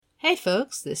Hey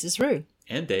folks, this is Rue.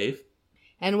 And Dave.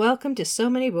 And welcome to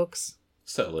So Many Books.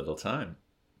 So Little Time.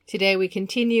 Today we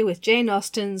continue with Jane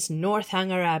Austen's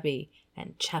Northanger Abbey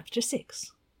and Chapter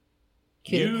 6.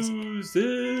 Cue the music.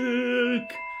 Music!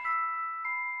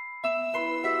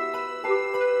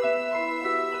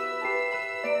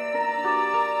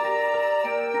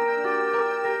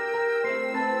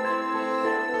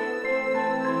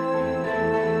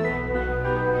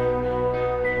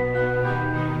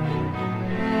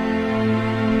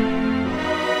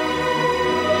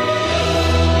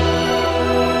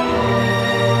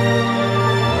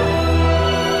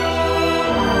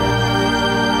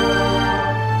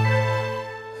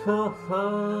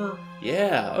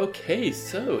 Yeah, okay,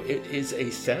 so it is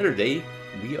a Saturday.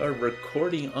 We are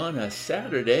recording on a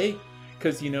Saturday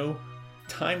because,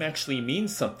 time actually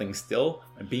means something still.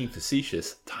 I'm being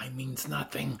facetious. Time means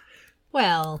nothing.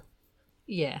 Well,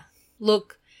 yeah.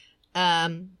 Look,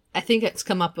 I think it's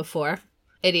come up before.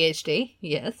 ADHD,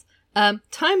 yes.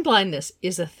 Time blindness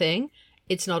is a thing.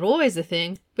 It's not always a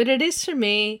thing, but it is for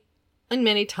me, and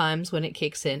many times when it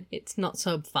kicks in, it's not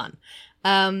so fun.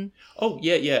 Oh,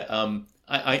 yeah.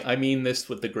 I mean this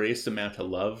with the greatest amount of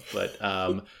love, but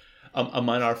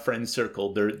among our friend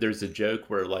circle, there's a joke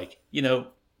where,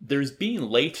 there's being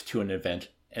late to an event,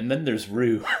 and then there's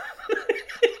Rue.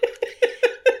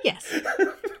 Yes.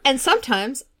 And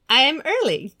sometimes I am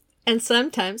early, and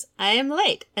sometimes I am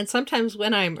late. And sometimes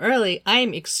when I'm early, I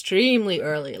am extremely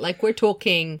early. Like, we're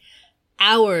talking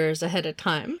hours ahead of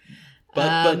time.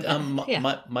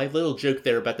 My little joke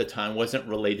there about the time wasn't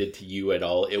related to you at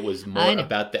all. It was more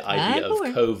about the idea of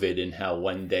COVID and how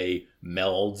one day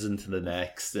melds into the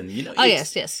next. And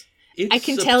yes. It's I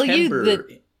can September tell you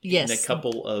that in a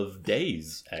couple of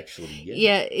days, actually.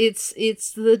 Yeah, it's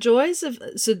the joys of.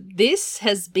 So this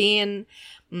has been.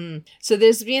 So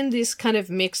there's been this kind of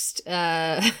mixed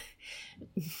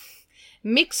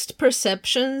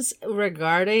perceptions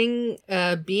regarding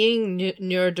being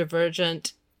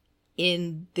neurodivergent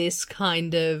in this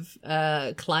kind of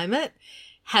climate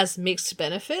has mixed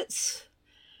benefits.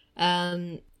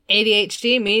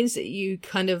 ADHD means that you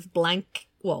kind of blank.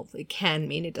 Well, it can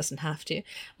mean, it doesn't have to.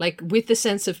 Like, with the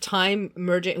sense of time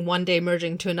merging, one day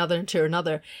merging to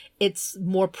another, it's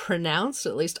more pronounced.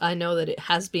 At least I know that it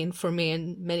has been for me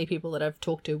and many people that I've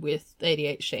talked to with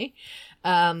ADHD.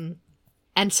 And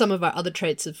some of our other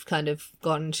traits have kind of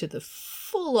gone into the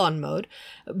full-on mode.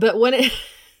 But when it...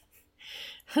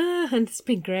 and it's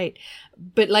been great.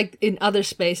 But like in other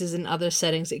spaces, in other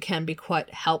settings, it can be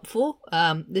quite helpful.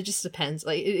 It just depends.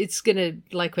 Like, it's gonna,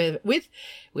 like with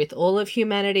all of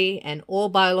humanity and all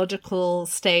biological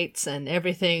states and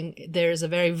everything, there's a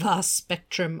very vast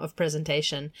spectrum of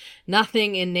presentation.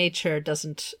 Nothing in nature,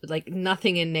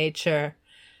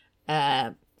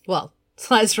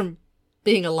 aside from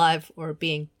being alive or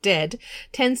being dead,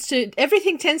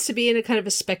 everything tends to be in a kind of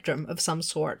a spectrum of some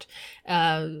sort.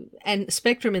 And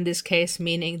spectrum in this case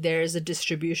meaning there is a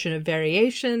distribution of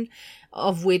variation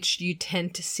of which you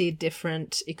tend to see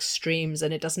different extremes,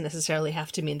 and it doesn't necessarily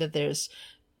have to mean that there's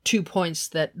 2 points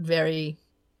that vary,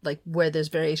 like where there's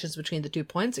variations between the 2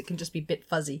 points. It can just be a bit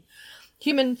fuzzy.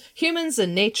 Humans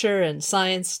and nature and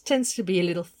science tends to be a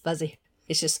little fuzzy.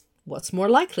 It's just what's more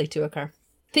likely to occur.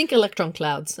 Think electron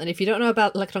clouds, and if you don't know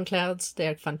about electron clouds,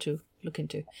 they're fun to look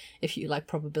into if you like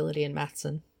probability and maths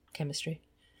and chemistry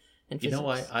and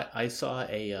physics. I saw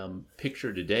a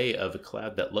picture today of a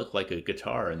cloud that looked like a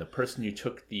guitar, and the person who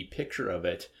took the picture of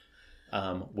it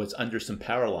was under some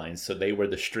power lines, so they were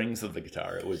the strings of the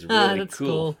guitar. It was really that's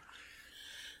cool.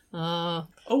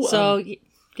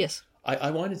 Yes.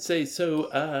 I wanted to say,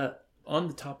 so on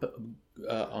the topic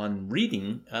on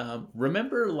reading,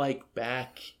 remember like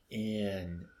back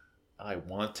in, I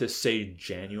want to say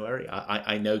January.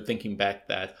 I know thinking back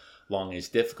that long is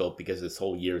difficult because this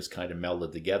whole year is kind of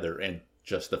melded together, and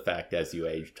just the fact as you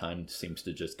age, time seems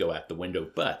to just go out the window.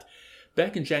 But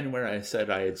back in January, I said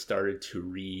I had starting to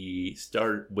read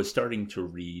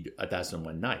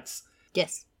 1001 Nights.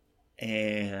 Yes.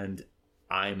 And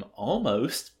I'm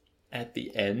almost at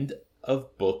the end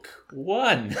of book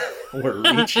 1.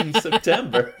 We're reaching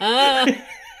September.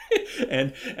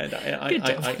 and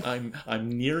I'm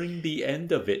nearing the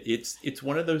end of it. It's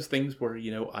one of those things where,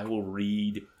 I will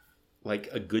read like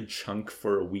a good chunk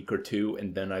for a week or two,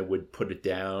 and then I would put it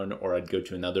down, or I'd go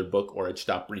to another book, or I'd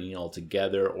stop reading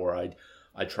altogether, or I'd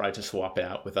try to swap it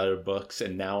out with other books.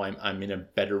 And now I'm in a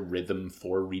better rhythm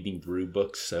for reading through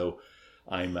books, so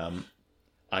I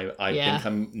think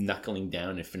I'm knuckling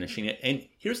down and finishing it. And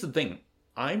here's the thing,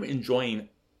 I'm enjoying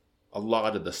a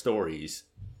lot of the stories.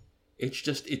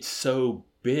 It's so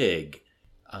big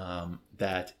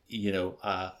that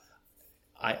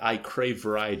I crave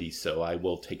variety, so I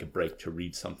will take a break to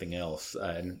read something else.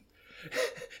 And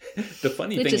the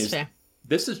funny thing is, fair.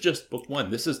 This is just book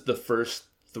one. This is the first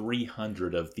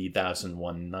 300 of the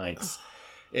 1001 Nights.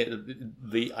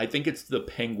 I think it's the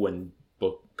Penguin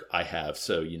book I have.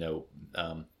 So,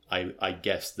 I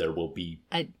guess there will be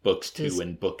books 2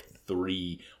 and book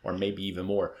 3, or maybe even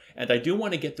more. And I do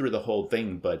want to get through the whole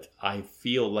thing, but I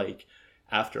feel like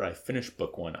after I finish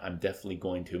book 1, I'm definitely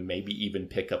going to maybe even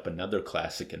pick up another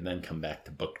classic and then come back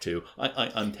to book 2.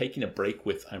 I'm taking a break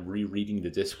I'm rereading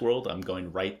the Discworld. I'm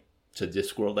going right to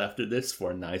Discworld after this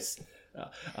for a nice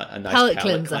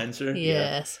palate cleanser.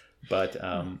 Yes. Yeah. But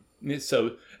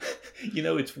so,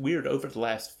 it's weird. Over the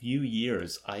last few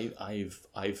years,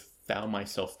 I've found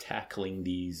myself tackling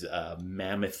these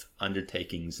mammoth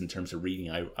undertakings in terms of reading.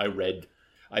 I read,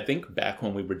 I think back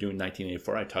when we were doing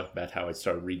 1984, I talked about how I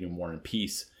started reading War and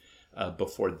Peace.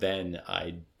 Before then,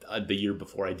 the year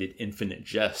before, I did Infinite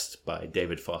Jest by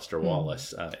David Foster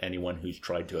Wallace. Anyone who's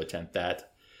tried to attempt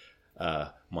that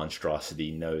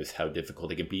monstrosity knows how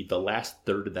difficult it can be. The last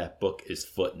third of that book is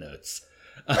footnotes.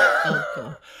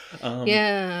 Last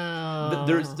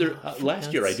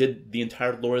year I did the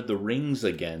entire Lord of the Rings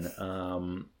again.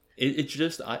 It's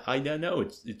just I don't know.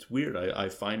 It's weird. I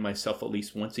find myself at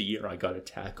least once a year I got to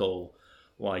tackle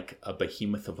like a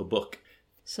behemoth of a book.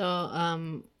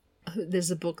 So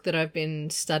there's a book that I've been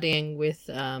studying with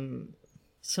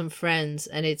some friends,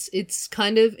 and it's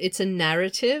a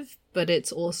narrative, but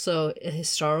it's also a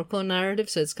historical narrative.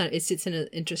 So it sits in an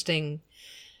interesting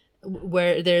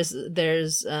where there's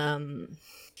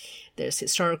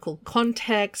historical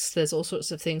context. There's all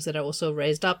sorts of things that are also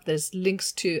raised up. There's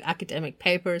links to academic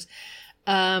papers,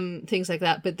 things like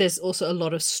that. But there's also a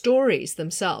lot of stories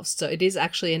themselves. So it is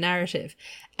actually a narrative.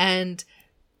 And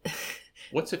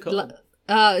what's it called?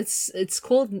 It's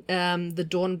called The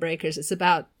Dawnbreakers. It's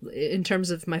about, in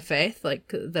terms of my faith,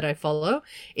 like that I follow,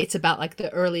 it's about like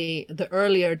the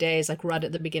earlier days, like right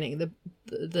at the beginning, the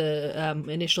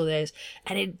initial days,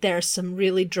 and there's some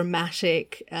really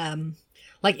dramatic,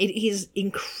 like it is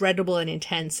incredible and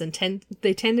intense, and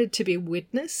they tended to be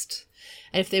witnessed.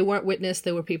 And if they weren't witnessed,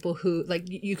 there were people who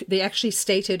they actually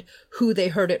stated who they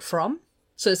heard it from.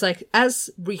 So it's like, as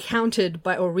recounted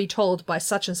by or retold by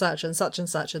such and such and such and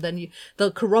such, and then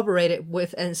they'll corroborate it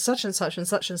with, and such and such and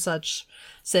such and such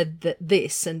said that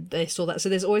this, and they saw that. So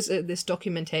there's always this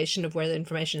documentation of where the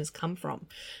information has come from.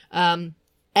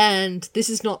 And this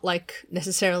is not like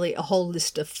necessarily a whole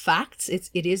list of facts.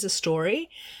 It is a story,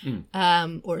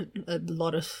 or a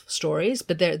lot of stories,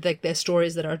 but they're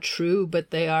stories that are true,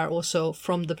 but they are also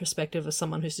from the perspective of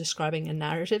someone who's describing a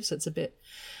narrative. So it's a bit...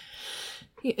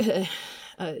 it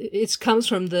comes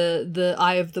from the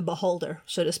eye of the beholder,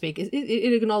 so to speak.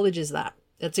 It acknowledges that.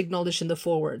 It's acknowledged in the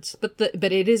forewords. But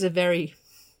it is a very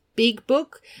big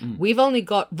book. We've only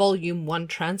got volume 1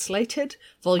 translated.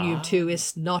 Volume 2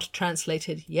 is not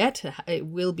translated yet. It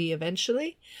will be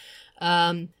eventually.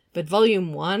 But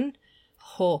volume 1,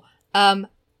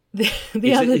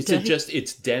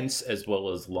 it's dense as well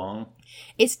as long?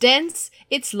 It's dense,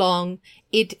 it's long.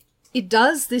 It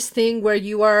does this thing where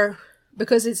you are...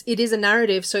 Because it is a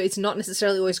narrative, so it's not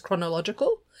necessarily always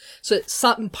chronological. So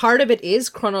part of it is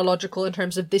chronological in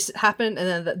terms of this happened,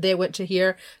 and then they went to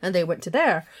here, and they went to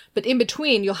there. But in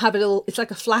between, you'll have it's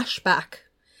like a flashback,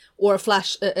 or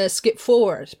a skip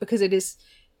forward, because it is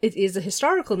a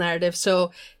historical narrative.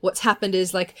 So what's happened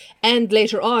is and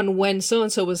later on, when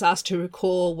so-and-so was asked to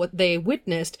recall what they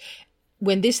witnessed,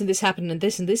 when this and this happened, and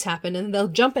this happened, and they'll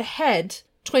jump ahead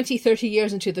 20, 30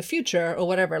 years into the future, or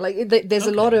whatever. There's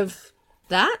a lot of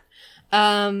that.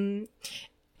 And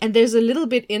there's a little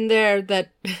bit in there that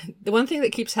the one thing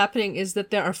that keeps happening is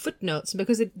that there are footnotes,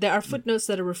 because there are footnotes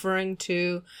that are referring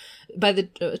to, by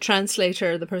the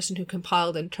translator, the person who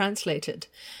compiled and translated.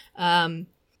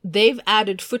 They've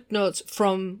added footnotes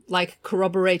from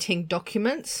corroborating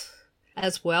documents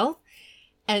as well.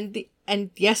 And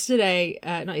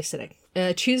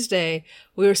Tuesday,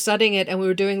 we were studying it, and we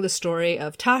were doing the story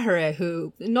of Tahereh,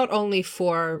 who not only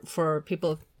for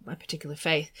people of my particular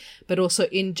faith, but also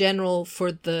in general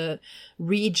for the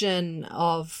region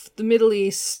of the Middle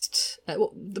East,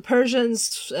 the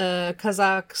Persians,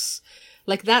 Kazakhs,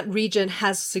 that region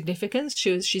has significance.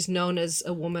 She's known as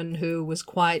a woman who was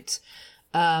quite,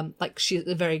 she's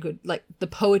a very good, the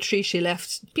poetry she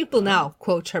left, people now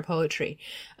quote her poetry.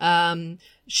 We're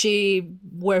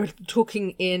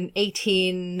talking in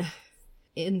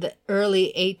the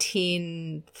early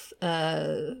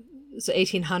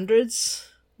 1800s,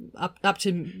 up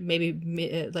to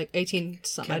maybe 18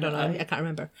 something. I don't know. I can't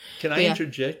remember. Can I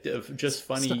interject? Just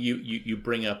funny, you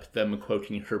bring up them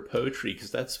quoting her poetry,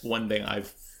 because that's one thing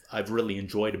I've really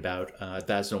enjoyed about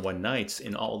 1001 Nights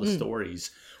in all the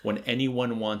stories. When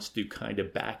anyone wants to kind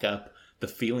of back up the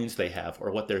feelings they have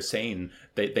or what they're saying,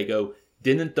 they go,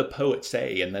 didn't the poet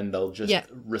say? And then they'll just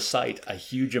recite a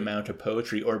huge amount of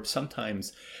poetry, or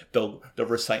sometimes they'll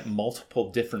recite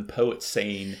multiple different poets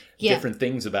saying different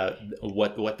things about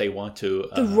what they want to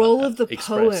the role of the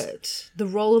express. poet. The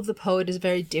role of the poet is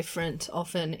very different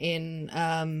often in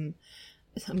I'm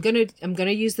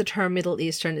gonna use the term Middle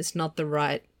Eastern. It's not the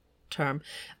right term.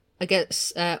 I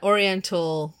guess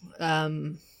Oriental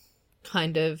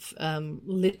kind of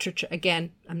literature.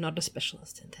 Again, I'm not a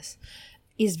specialist in this.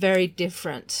 Is very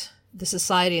different, the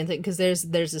society and thing, because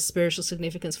there's a spiritual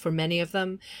significance for many of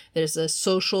them. There's a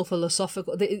social,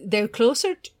 philosophical. They're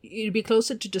closer. You'd be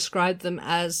closer to describe them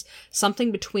as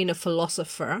something between a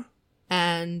philosopher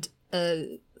and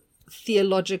a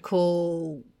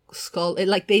theological scholar.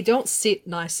 Like, they don't sit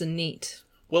nice and neat.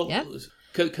 Well,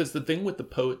 because the thing with the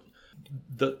poet,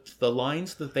 the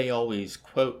lines that they always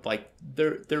quote, like,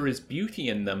 there is beauty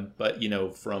in them, but, you know,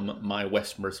 from my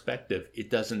Western perspective, it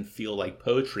doesn't feel like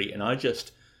poetry. And I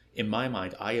just, in my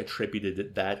mind, I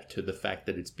attributed that to the fact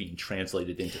that it's being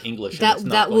translated into English.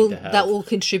 That will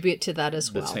contribute to that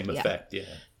as well. The same effect,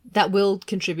 That will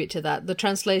contribute to that. The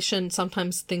translation,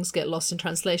 sometimes things get lost in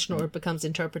translation or it becomes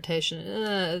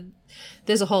interpretation.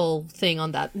 There's a whole thing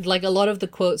on that. Like, a lot of the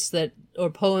quotes that, or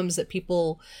poems that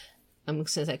people, I'm going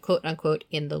to say quote unquote,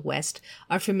 in the West,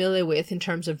 are familiar with in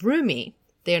terms of Rumi,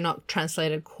 they're not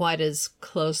translated quite as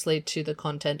closely to the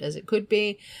content as it could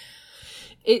be.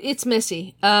 It's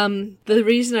messy. The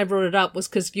reason I brought it up was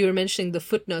because you were mentioning the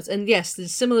footnotes. And yes,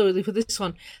 similarly with this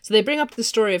one. So they bring up the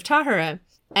story of Tahara.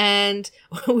 And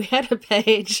we had a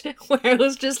page where it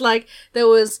was just like, there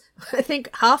was, I think,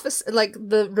 like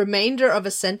the remainder of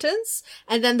a sentence,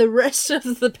 and then the rest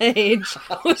of the page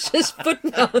was just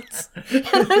footnotes.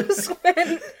 And I just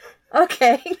went,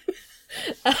 okay.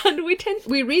 And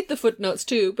we read the footnotes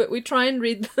too, but we try and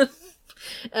read them.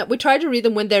 We try to read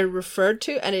them when they're referred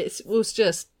to, and it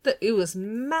was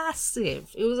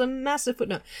massive. It was a massive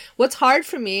footnote. What's hard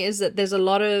for me is that there's a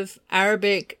lot of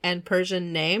Arabic and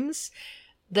Persian names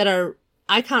that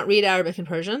I can't read Arabic and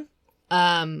Persian.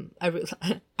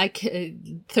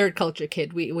 Third culture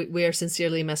kid. We are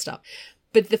sincerely messed up.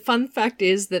 But the fun fact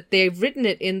is that they've written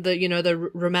it in the, the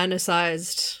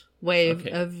romanicized way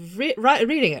of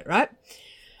reading it, right?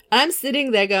 And I'm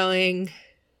sitting there going,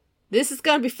 this is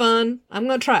going to be fun. I'm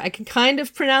going to try. I can kind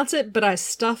of pronounce it, but I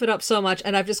stuff it up so much.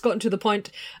 And I've just gotten to the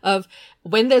point of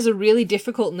when there's a really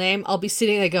difficult name, I'll be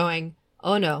sitting there going,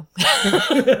 oh no.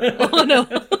 Oh no.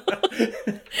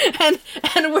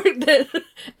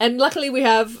 and luckily we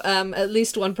have at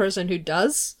least one person who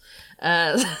does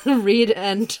read,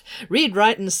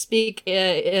 write, and speak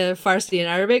Farsi and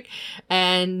Arabic,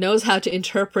 and knows how to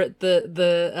interpret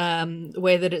the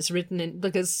way that it's written in,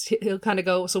 because he'll kind of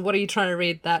go, so what are you trying to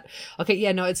read? That, okay,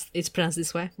 yeah, no, it's pronounced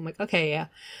this way. I'm like, okay, yeah.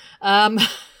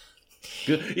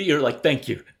 Good. You're like, thank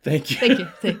you.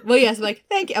 Well, yes, I'm like,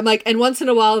 thank you. I'm like, and once in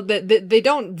a while, they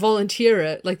don't volunteer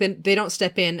it. Like, they don't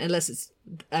step in unless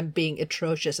I'm being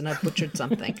atrocious and I've butchered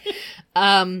something.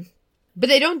 But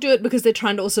they don't do it because they're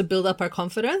trying to also build up our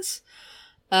confidence.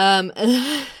 And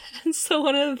so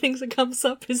one of the things that comes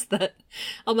up is that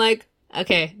I'm like,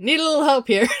 okay, need a little help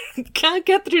here. Can't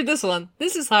get through this one.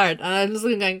 This is hard. And I'm just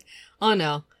going, oh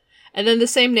no. And then the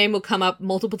same name will come up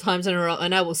multiple times in a row,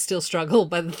 and I will still struggle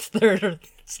by the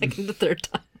second to third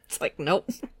time. It's like, nope.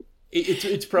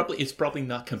 It's probably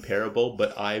not comparable,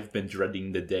 but I've been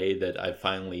dreading the day that I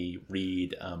finally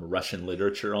read Russian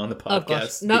literature on the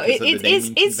podcast. No,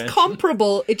 it's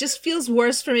comparable. It just feels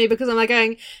worse for me because I'm like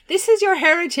going, this is your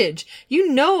heritage.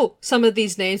 You know some of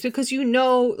these names because you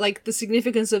know like the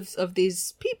significance of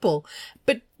these people,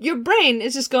 but your brain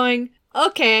is just going,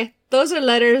 okay, those are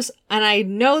letters, and I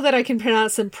know that I can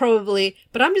pronounce them probably,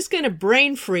 but I'm just going to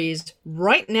brain freeze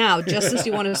right now, just as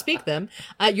you want to speak them.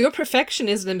 Your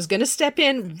perfectionism is going to step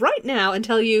in right now and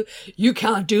tell you, you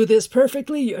can't do this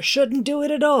perfectly, you shouldn't do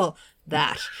it at all.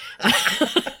 That.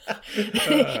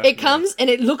 It comes and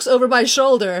it looks over my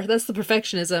shoulder. That's the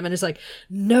perfectionism. And it's like,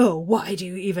 no, why do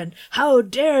you even? How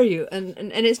dare you? And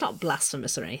it's not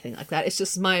blasphemous or anything like that. It's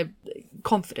just my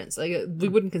confidence. Like, we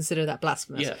wouldn't consider that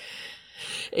blasphemous. Yeah.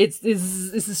 This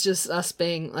is just us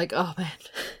being like, oh man,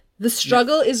 the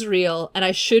struggle is real, and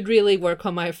I should really work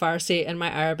on my Farsi and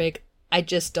my Arabic. I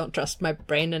just don't trust my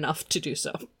brain enough to do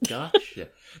so. Gotcha.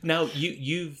 Now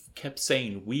you've kept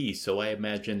saying we, so I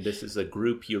imagine this is a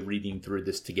group you're reading through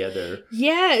this together.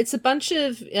 Yeah, it's a bunch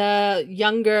of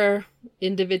younger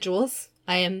individuals.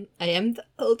 I am the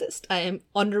oldest. I am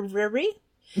honorary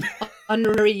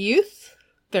youth.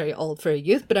 very old for a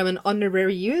youth, but I'm an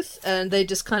honorary youth, and they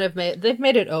just kind of they've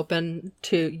made it open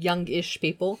to young-ish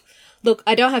people. Look,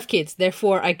 I don't have kids,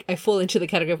 therefore I fall into the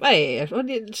category of,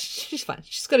 hey, she's fine.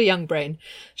 She's got a young brain.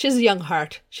 She has a young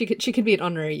heart. She could be an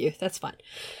honorary youth. That's fine.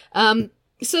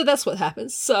 So that's what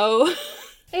happens. So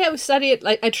yeah, we study it.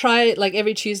 Like I try, like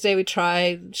every Tuesday we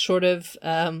try, short of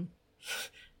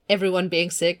everyone being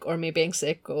sick or me being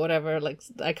sick or whatever. Like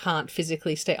I can't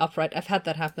physically stay upright. I've had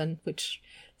that happen, which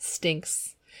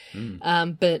stinks.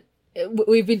 But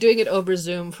we've been doing it over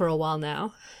Zoom for a while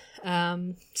now.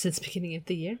 Since the beginning of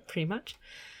the year, pretty much.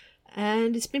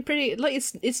 And it's been pretty, like,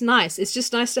 it's nice. It's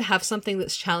just nice to have something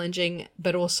that's challenging,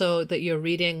 but also that you're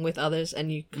reading with others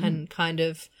and you can kind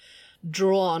of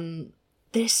draw on.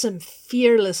 There's some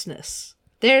fearlessness.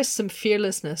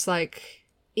 Like,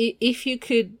 if you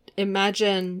could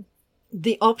imagine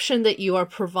the option that you are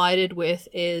provided with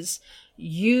is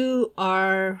you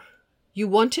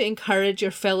want to encourage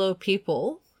your fellow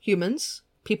people, humans,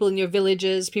 people in your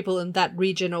villages, people in that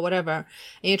region or whatever,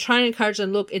 and you're trying to encourage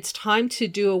them, look, it's time to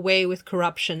do away with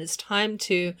corruption. It's time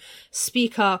to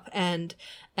speak up and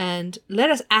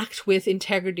let us act with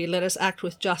integrity. Let us act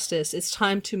with justice. It's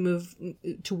time to move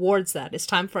towards that. It's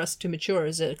time for us to mature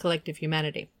as a collective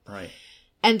humanity. Right.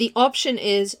 And the option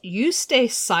is you stay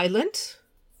silent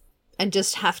and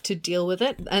just have to deal with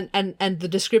it. And the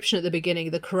description at the beginning,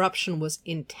 the corruption was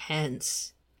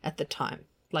intense at the time.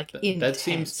 Like intense. That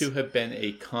seems to have been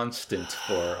a constant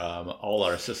for all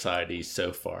our societies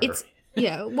so far.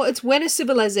 It's when a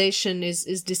civilization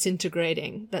is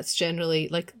disintegrating. That's generally,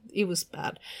 like, it was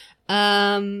bad.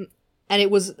 And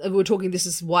we're talking, this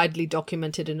is widely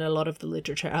documented in a lot of the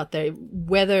literature out there,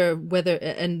 whether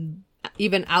and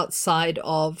even outside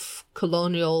of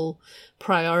colonial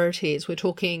priorities, we're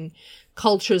talking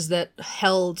cultures that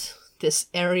held this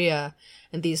area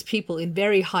and these people in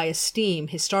very high esteem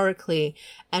historically,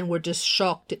 and were just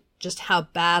shocked at just how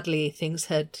badly things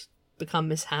had become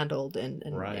mishandled, and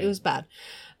right. It was bad.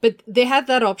 But they had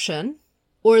that option,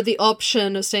 or the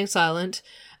option of staying silent.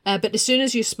 But as soon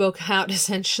as you spoke out,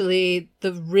 essentially,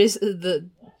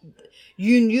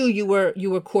 you knew you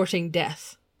were courting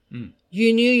death.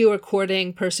 You knew you were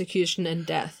courting persecution and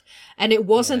death. And it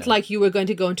wasn't like you were going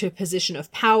to go into a position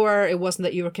of power. It wasn't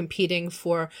that you were competing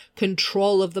for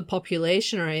control of the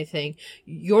population or anything.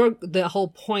 The whole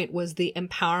point was the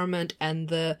empowerment and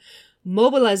the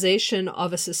mobilization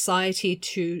of a society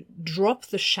to drop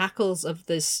the shackles of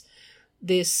this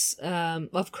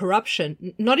of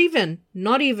corruption. Not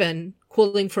even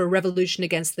calling for a revolution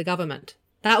against the government.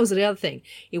 That was the other thing.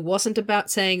 It wasn't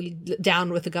about saying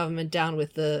down with the government, down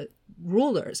with the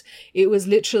rulers. It was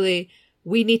literally,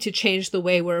 we need to change the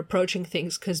way we're approaching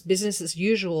things, because business as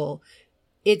usual,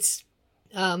 it's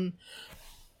the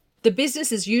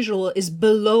business as usual is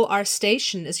below our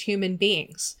station as human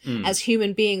beings. As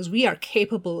human beings, we are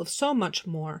capable of so much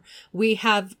more. We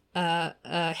have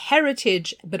a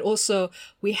heritage, but also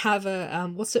we have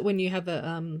a what's it when you have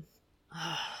a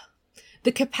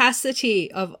the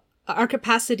capacity of our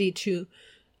capacity to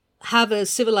have a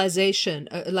civilization,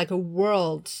 like a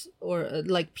world, or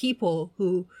like people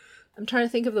who, I'm trying to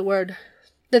think of the word,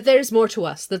 that there is more to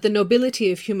us, that the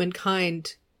nobility of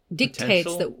humankind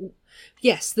dictates that,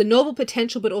 yes, the noble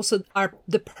potential, but also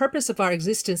the purpose of our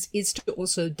existence is to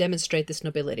also demonstrate this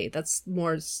nobility. That's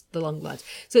more the long lines.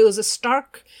 So it was a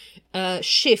stark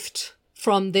shift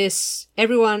from this,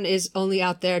 everyone is only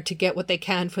out there to get what they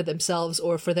can for themselves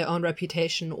or for their own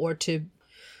reputation or to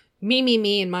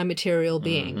me, and my material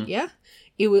being. Yeah.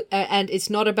 And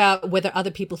it's not about whether other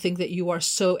people think that you are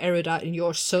so erudite and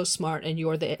you're so smart and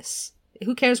you're this.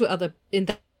 Who cares what who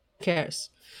cares?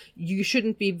 You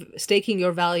shouldn't be staking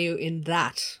your value in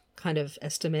that kind of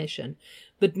estimation,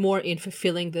 but more in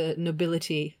fulfilling the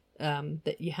nobility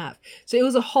that you have. So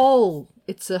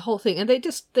it's a whole thing. And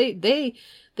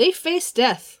they faced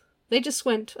death. They just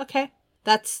went, okay,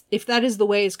 if that is the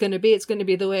way it's going to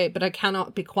be the way, but I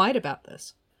cannot be quiet about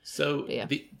this. So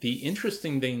the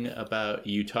interesting thing about,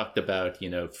 you talked about,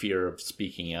 fear of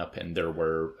speaking up, and there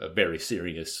were very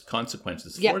serious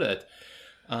consequences for that.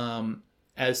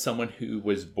 As someone who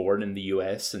was born in the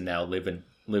U.S. and now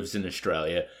lives in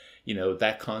Australia,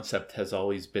 that concept has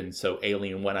always been so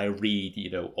alien. When I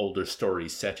read, older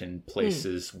stories set in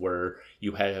places where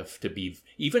you have to be,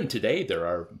 even today, there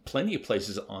are plenty of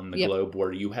places on the globe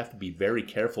where you have to be very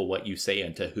careful what you say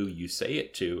and to who you say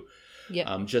it to.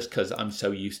 Just because I'm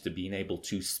so used to being able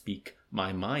to speak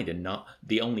my mind, and not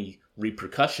the only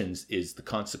repercussions is the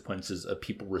consequences of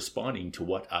people responding to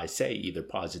what I say, either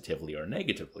positively or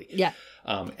negatively. Yeah.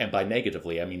 And by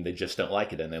negatively, I mean they just don't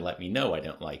like it and they let me know I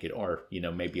don't like it. Or,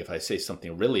 maybe if I say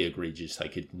something really egregious, I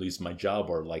could lose my job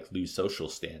or lose social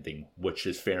standing, which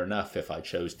is fair enough if I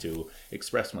chose to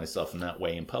express myself in that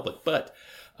way in public. But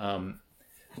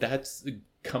that's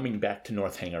coming back to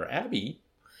Northanger Abbey.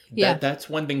 That's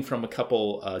one thing from a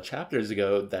couple chapters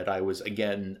ago that I was,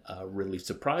 again, really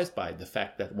surprised by. The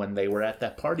fact that when they were at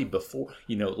that party before,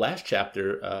 last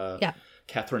chapter,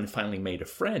 Catherine finally made a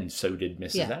friend. So did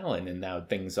Mrs. Allen. And now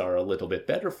things are a little bit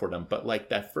better for them. But like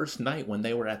that first night when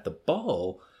they were at the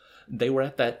ball, they were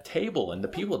at that table. And the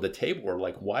people at the table were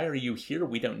like, why are you here?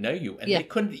 We don't know you. And they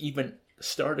couldn't even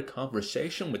start a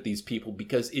conversation with these people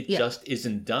because it just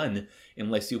isn't done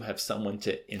unless you have someone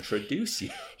to introduce you.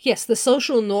 Yes, the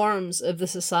social norms of the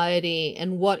society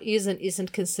and what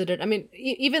isn't considered. I mean,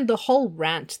 even the whole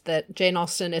rant that Jane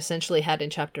Austen essentially had in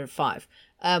chapter 5,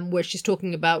 where she's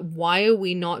talking about why are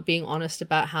we not being honest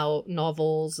about how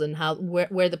novels and how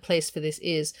where the place for this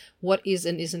is, what is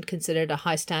and isn't considered a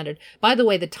high standard. By the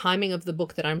way, the timing of the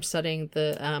book that I'm studying,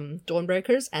 the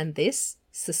Dawnbreakers, and this,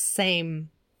 it's the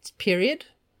same period,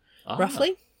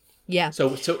 roughly. Yeah.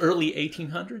 So early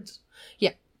 1800s?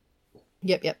 Yeah.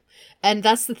 Yep. And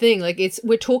that's the thing, like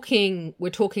we're talking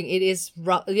it is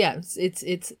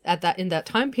it's at that in that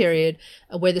time period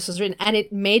where this was written, and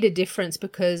it made a difference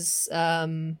because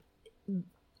that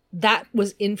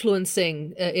was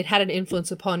influencing it had an influence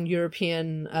upon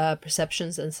European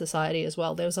perceptions and society as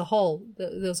well. There was a whole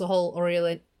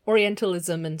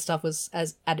Orientalism and stuff was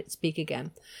as at its peak again.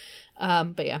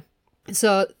 But yeah.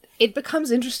 So it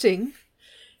becomes interesting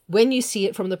when you see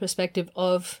it from the perspective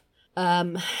of,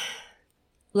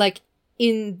 like,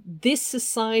 in this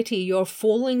society, you're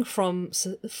falling from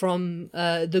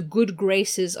the good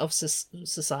graces of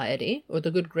society or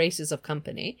the good graces of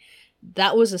company.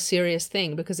 That was a serious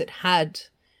thing because it had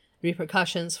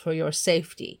repercussions for your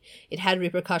safety. It had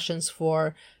repercussions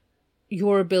for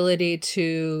your ability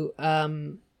to,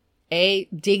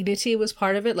 dignity was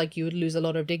part of it. Like you would lose a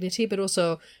lot of dignity, but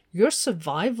also your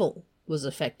survival was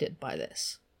affected by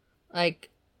this. Like,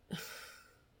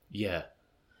 yeah.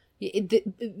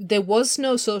 There was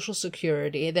no social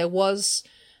security. There were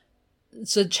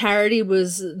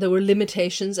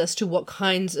limitations as to what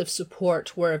kinds of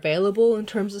support were available in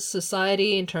terms of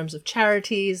society, in terms of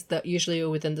charities that usually are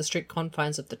within the strict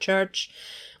confines of the church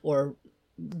or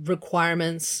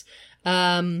requirements.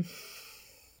 And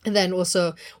then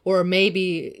also, or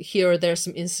maybe here or there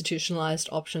some institutionalized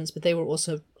options, but they were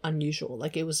also unusual.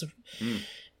 Like it was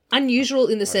unusual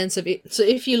in the sense of it. So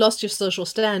if you lost your social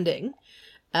standing,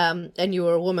 and you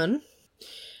were a woman,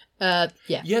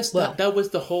 yes, that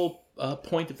was the whole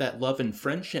point of that Love and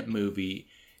Friendship movie,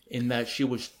 in that she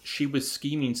was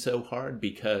scheming so hard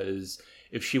because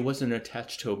if she wasn't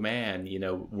attached to a man,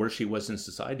 where she was in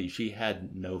society, she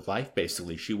had no life.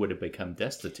 Basically, she would have become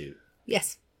destitute.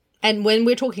 Yes, and when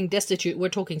we're talking destitute, we're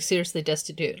talking seriously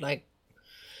destitute. Like,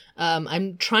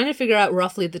 I'm trying to figure out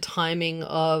roughly the timing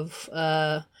of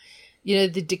the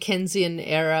Dickensian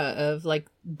era of like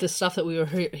the stuff that we were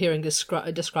hearing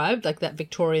described, like that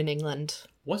Victorian England.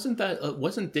 Wasn't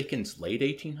Dickens late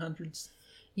 1800s?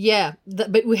 Yeah,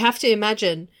 but we have to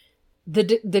imagine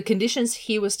the conditions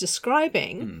he was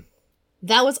describing.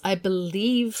 That was, I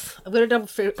believe, I'm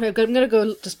gonna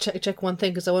go just check one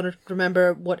thing because I want to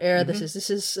remember what era this is. This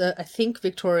is I think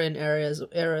Victorian era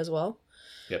as well.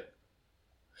 Yep.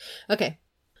 Okay,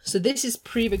 so this is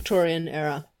pre-Victorian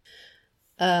era.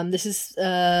 This is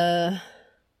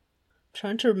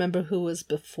trying to remember who was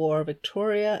before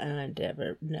Victoria, and I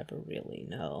never really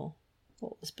know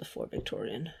what was before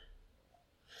Victorian.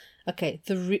 Okay,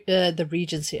 the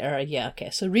Regency era. Yeah,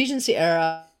 okay. So Regency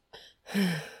era.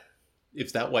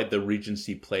 Is that why the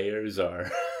Regency players are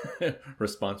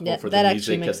responsible for that the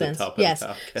music at sense. the top yes. of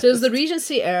the podcast? So it's the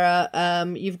Regency era.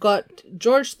 You've got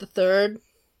George III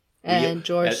and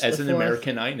George as IV. an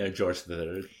American, I know George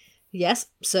III. Yes,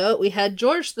 so we had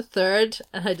George III,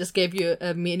 and I just gave you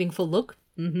a meaningful look.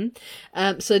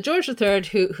 So George III,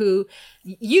 who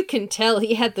you can tell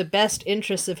he had the best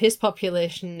interests of his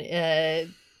population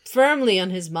firmly on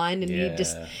his mind, and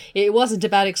it wasn't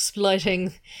about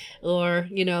exploiting or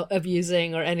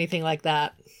abusing or anything like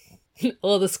that.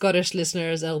 All the Scottish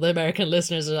listeners, all the American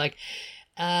listeners are like,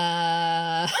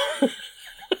 I'm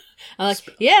like,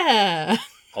 yeah.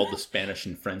 All the Spanish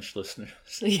and French listeners.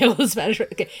 Yeah, all the Spanish.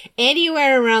 Okay.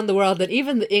 Anywhere around the world that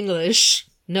even the English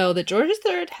know that George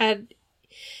III had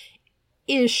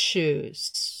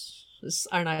issues. is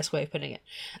our nice way of putting it.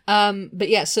 But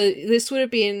yeah, so this would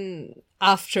have been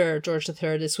after George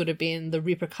III. This would have been the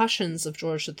repercussions of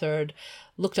George III,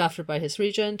 looked after by his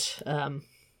regent,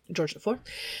 George IV.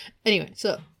 Anyway,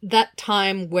 so that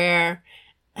time where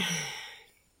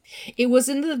it was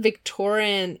in the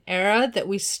Victorian era that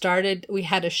we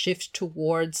had a shift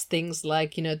towards things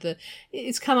like,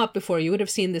 it's come up before. You would have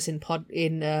seen this in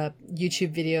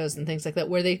YouTube videos and things like that,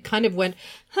 where they kind of went,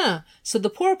 so the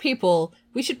poor people,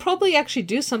 we should probably actually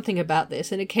do something about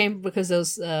this. And it came because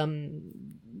there's a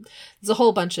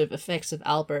whole bunch of effects of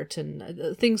Albert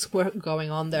and things were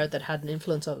going on there that had an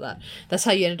influence of that. That's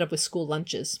how you ended up with school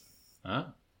lunches.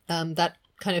 That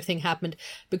kind of thing happened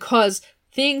because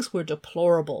things were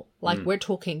deplorable. Like, we're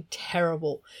talking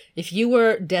terrible. If you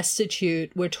were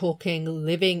destitute, we're talking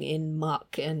living in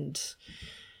muck,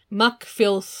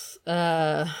 filth.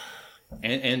 And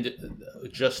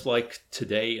just like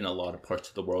today in a lot of parts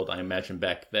of the world, I imagine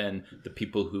back then, the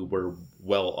people who were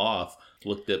well off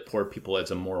looked at poor people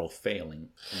as a moral failing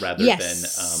rather than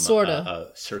a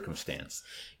circumstance.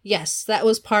 Yes, that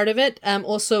was part of it.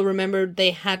 Also, remember,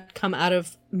 they had come out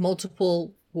of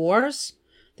multiple wars.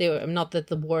 They were, not that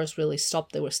the wars really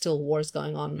stopped, there were still wars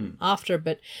going on after,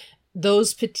 but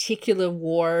those particular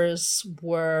wars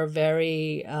were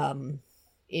very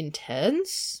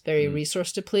intense, very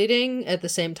resource depleting. At the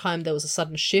same time, there was a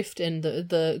sudden shift in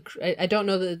I don't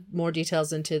know the more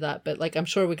details into that, but like I'm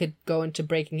sure we could go into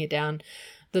breaking it down,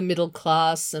 the middle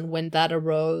class and when that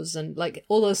arose, and like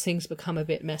all those things become a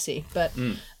bit messy. But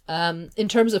in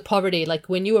terms of poverty, like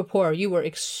when you were poor, you were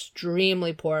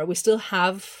extremely poor. We still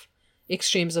have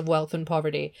extremes of wealth and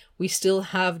poverty. We still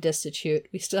have destitute.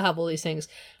 We still have all these things.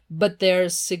 But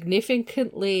there's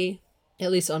significantly,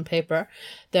 at least on paper,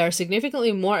 there are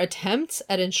significantly more attempts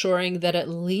at ensuring that at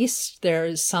least there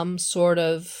is some sort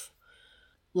of,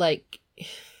 like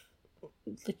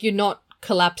you're not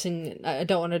collapsing. I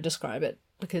don't want to describe it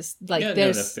because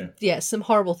there's some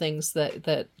horrible things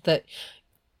that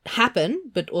happen,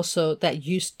 but also that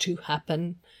used to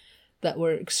happen that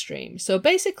were extreme. So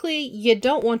basically, you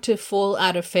don't want to fall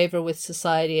out of favor with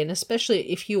society, and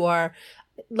especially if you are,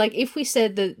 like, if we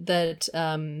said that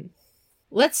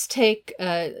let's take,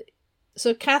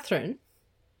 so Catherine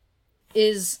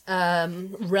is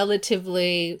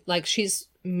relatively, like, she's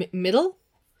middle.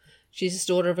 She's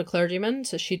daughter of a clergyman,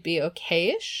 so she'd be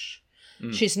okay-ish.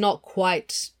 She's not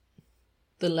quite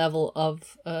the level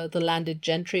of the landed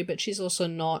gentry, but she's also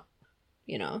not,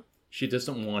 She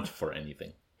doesn't want for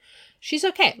anything. She's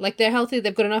okay. Like, they're healthy.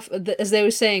 They've got enough, as they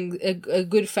were saying, a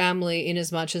good family in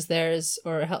as much as there's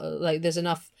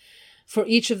enough for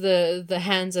each of the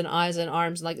hands and eyes and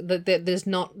arms. Like, there's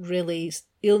not really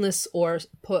illness or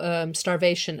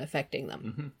starvation affecting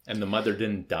them. And the mother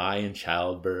didn't die in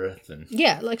childbirth. And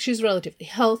yeah, like, she's relatively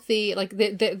healthy. Like,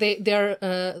 they're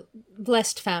a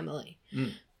blessed family.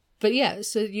 But yeah,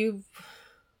 so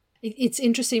it's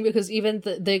interesting because even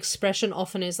the expression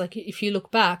often is, like, if you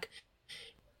look back,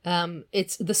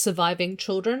 it's the surviving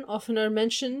children often are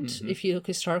mentioned if you look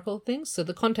historical things. So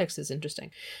the context is interesting.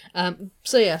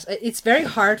 So yes, it's very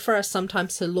hard for us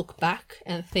sometimes to look back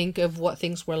and think of what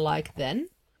things were like then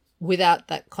without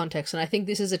that context. And I think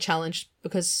this is a challenge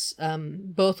because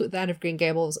both with Anne of Green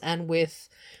Gables and with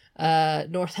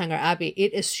Northanger Abbey,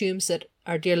 it assumes that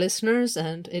our dear listeners,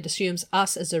 and it assumes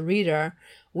us as a reader,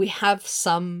 we have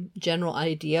some general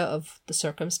idea of the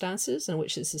circumstances in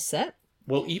which this is set.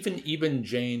 Well, even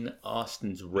Jane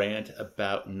Austen's rant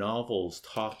about novels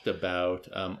talked about,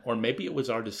 or maybe it was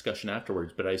our discussion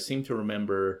afterwards, but I seem to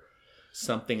remember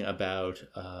something about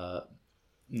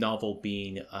novel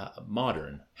being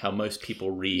modern, how most people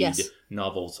read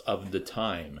novels of the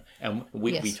time. And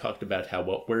we talked about how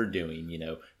what we're doing,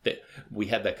 that we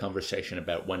had that conversation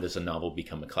about when does a novel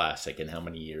become a classic and how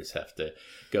many years have to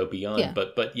go beyond. Yeah.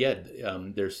 But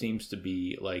there seems to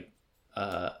be like...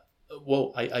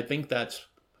 I think that's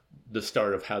the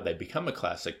start of how they become a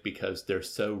classic because they're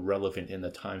so relevant in the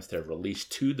times they're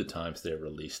released to the times they're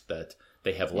released that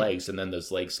they have legs, and then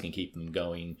those legs can keep them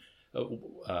going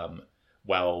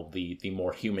while the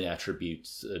more human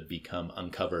attributes become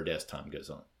uncovered as time goes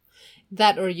on.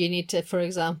 That, or you need to, for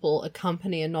example,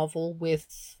 accompany a novel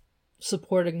with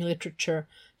supporting literature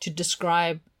to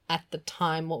describe at the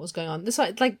time what was going on. This,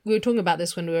 like, we were talking about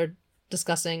this when we were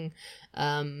discussing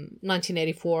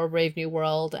 1984, Brave New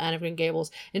World, Anne of Green Gables.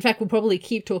 In fact, we'll probably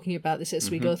keep talking about this as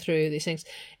we go through these things.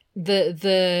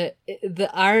 The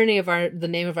irony of the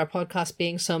name of our podcast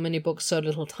being So Many Books, So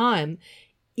Little Time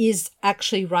is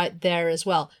actually right there as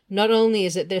well. Not only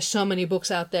is it there's so many books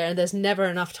out there and there's never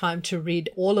enough time to read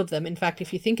all of them. In fact,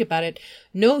 if you think about it,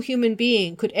 no human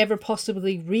being could ever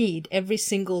possibly read every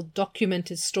single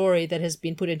documented story that has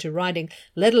been put into writing,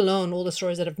 let alone all the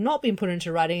stories that have not been put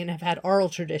into writing and have had oral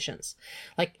traditions.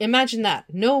 Like, imagine that.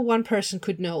 No one person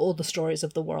could know all the stories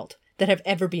of the world that have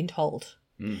ever been told,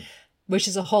 which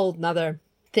is a whole nother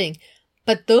thing.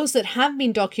 But those that have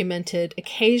been documented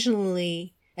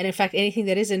occasionally, and in fact, anything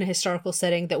that is in a historical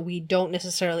setting that we don't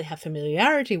necessarily have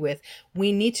familiarity with,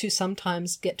 we need to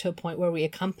sometimes get to a point where we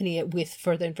accompany it with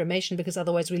further information, because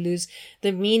otherwise we lose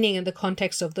the meaning and the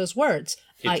context of those words,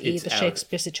 i.e. the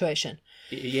Shakespeare situation.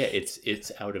 Yeah,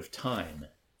 it's out of time.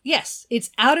 Yes,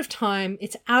 it's out of time,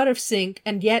 it's out of sync,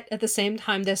 and yet at the same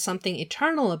time there's something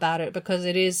eternal about it, because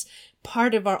it is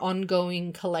part of our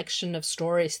ongoing collection of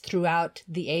stories throughout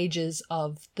the ages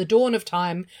of the dawn of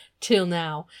time till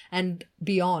now and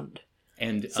beyond.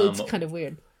 And so it's kind of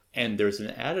weird. And there's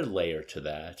an added layer to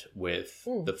that with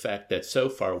the fact that so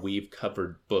far we've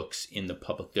covered books in the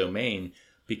public domain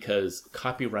because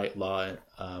copyright law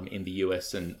in the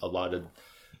U.S. and a lot of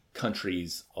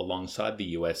countries alongside the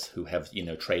U.S. who have,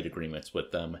 trade agreements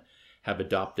with them have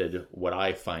adopted what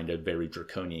I find a very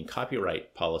draconian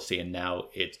copyright policy. And now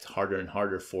it's harder and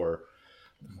harder for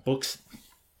books,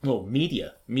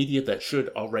 media that should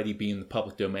already be in the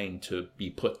public domain to be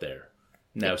put there.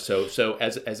 Now, so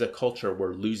as a culture,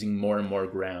 we're losing more and more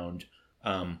ground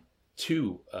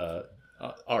to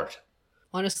art.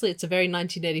 Honestly, it's a very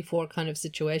 1984 kind of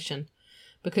situation,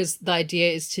 because the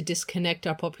idea is to disconnect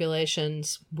our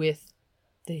populations with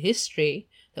the history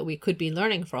that we could be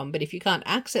learning from. But if you can't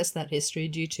access that history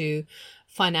due to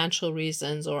financial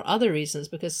reasons or other reasons,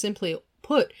 because simply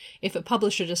put, if a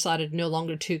publisher decided no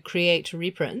longer to create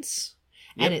reprints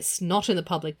and it's not in the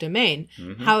public domain,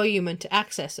 how are you meant to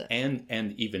access it?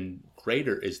 And even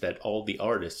greater is that all the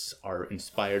artists are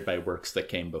inspired by works that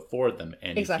came before them.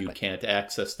 And if you can't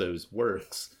access those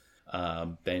works,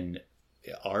 then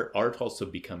art also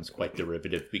becomes quite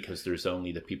derivative, because there's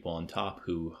only the people on top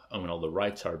who own all the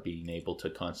rights are being able to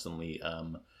constantly,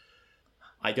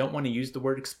 I don't want to use the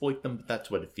word exploit them, but that's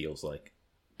what it feels like.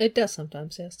 It does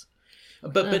sometimes, yes.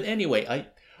 But anyway,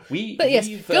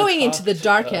 going into the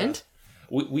dark end.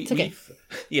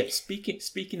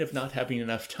 Speaking of not having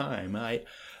enough time,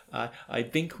 I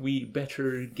think we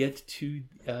better get to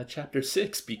chapter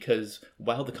 6, because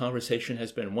while the conversation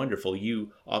has been wonderful,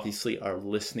 you obviously are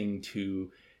listening to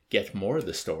get more of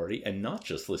the story and not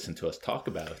just listen to us talk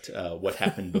about what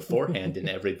happened beforehand and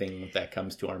everything that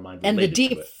comes to our mind and related the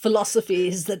deep to it.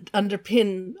 Philosophies that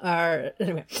underpin our...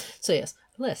 Anyway, so yes,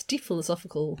 deep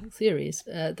philosophical theories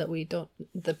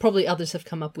that probably others have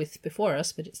come up with before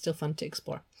us, but it's still fun to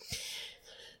explore.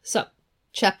 So,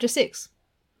 chapter 6.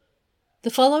 The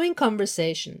following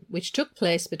conversation, which took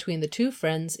place between the two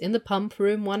friends in the pump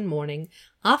room one morning,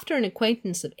 after an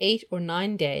acquaintance of 8 or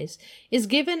 9 days, is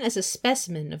given as a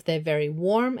specimen of their very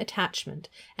warm attachment,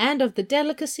 and of the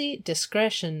delicacy,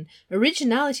 discretion,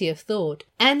 originality of thought,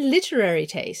 and literary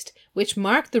taste, which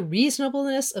mark the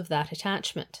reasonableness of that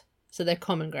attachment. So their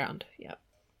common ground,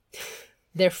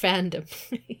 their fandom.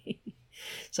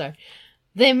 Sorry.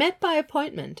 They met by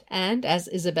appointment, and as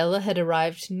Isabella had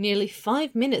arrived nearly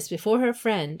 5 minutes before her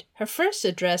friend, her first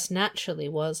address naturally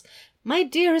was, "My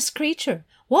dearest creature,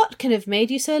 what can have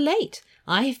made you so late?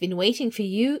 I have been waiting for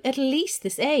you at least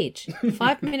this age.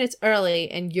 5 minutes early,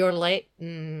 and you're late.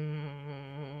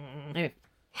 Anyway.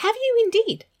 Have you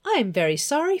indeed? I am very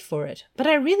sorry for it, but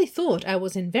I really thought I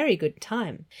was in very good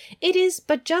time. It is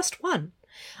but just 1.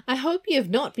 I hope you have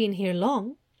not been here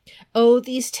long. Oh,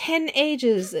 these 10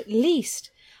 ages at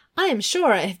least. I am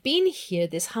sure I have been here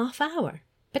this half hour.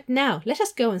 But now let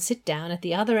us go and sit down at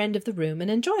the other end of the room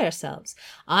and enjoy ourselves.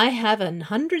 I have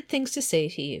 100 things to say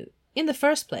to you. In the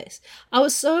first place, I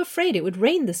was so afraid it would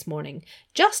rain this morning,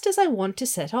 just as I want to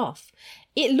set off.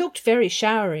 It looked very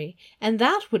showery, and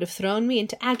that would have thrown me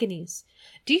into agonies.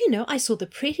 Do you know I saw the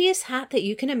prettiest hat that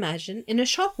you can imagine in a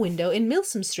shop window in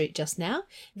Milsom Street just now?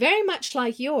 Very much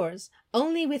like yours,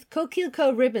 only with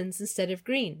coquelicot ribbons instead of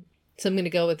green. So I'm going to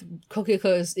go with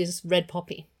coquelicot is red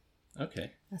poppy.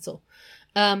 Okay. That's all.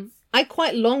 I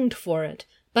quite longed for it.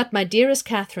 But my dearest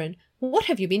Catherine, what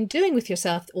have you been doing with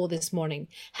yourself all this morning?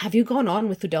 Have you gone on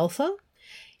with Udolpho?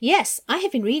 Yes, I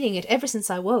have been reading it ever since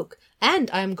I woke, and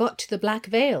I am got to the Black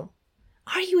Veil.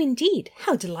 Are you indeed?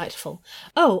 How delightful!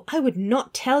 Oh, I would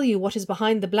not tell you what is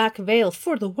behind the Black Veil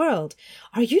for the world.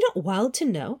 Are you not wild to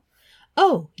know?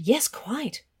 Oh, yes,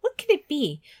 quite. What can it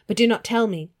be? But do not tell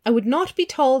me. I would not be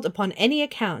told upon any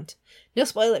account. No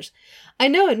spoilers. I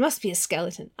know it must be a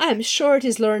skeleton. I am sure it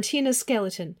is Laurentina's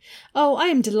skeleton. Oh, I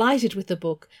am delighted with the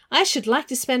book. I should like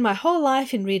to spend my whole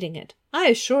life in reading it. I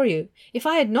assure you, if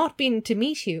I had not been to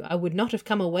meet you, I would not have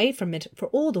come away from it for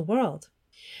all the world.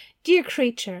 Dear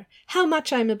creature, how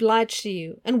much I am obliged to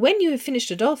you, and when you have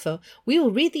finished Udolpho, we will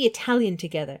read the Italian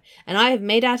together, and I have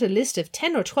made out a list of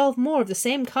 10 or 12 more of the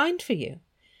same kind for you.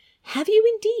 Have you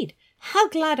indeed? How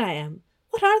glad I am!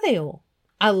 What are they all?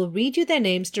 I will read you their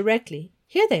names directly.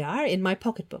 Here they are in my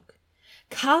pocket-book.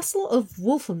 Castle of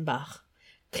Wolfenbach,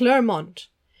 Clermont,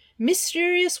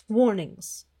 Mysterious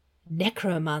Warnings,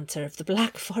 Necromancer of the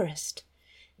Black Forest,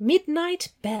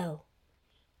 Midnight Bell,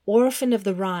 Orphan of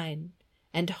the Rhine,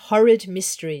 and Horrid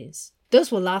Mysteries.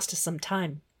 Those will last us some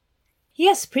time.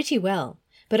 Yes, pretty well.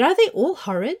 But are they all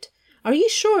horrid? Are you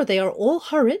sure they are all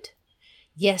horrid?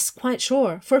 Yes, quite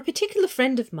sure, for a particular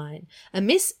friend of mine, a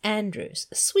Miss Andrews,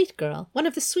 a sweet girl, one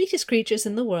of the sweetest creatures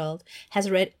in the world, has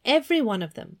read every one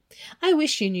of them. I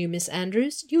wish you knew Miss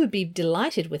Andrews. You would be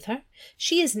delighted with her.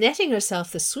 She is netting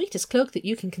herself the sweetest cloak that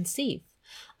you can conceive.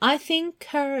 I think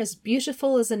her as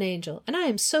beautiful as an angel, and I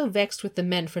am so vexed with the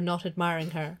men for not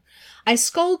admiring her. I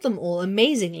scold them all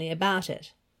amazingly about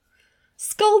it.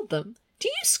 Scold them? Do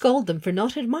you scold them for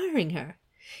not admiring her?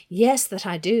 Yes, that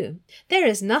I do. There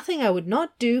is nothing I would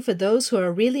not do for those who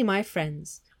are really my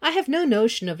friends. I have no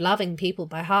notion of loving people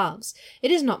by halves.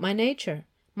 It is not my nature.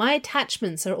 My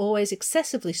attachments are always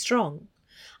excessively strong.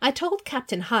 I told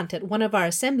Captain Hunt at one of our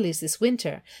assemblies this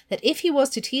winter that if he was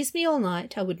to tease me all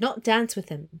night, I would not dance with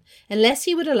him, unless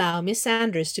he would allow Miss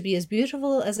Andrews to be as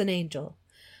beautiful as an angel.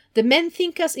 The men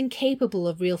think us incapable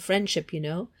of real friendship, you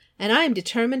know, and I am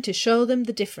determined to show them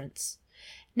the difference.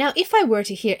 Now, if I were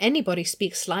to hear anybody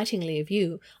speak slightingly of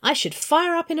you, I should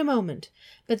fire up in a moment.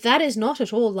 But that is not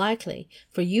at all likely,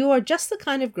 for you are just the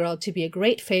kind of girl to be a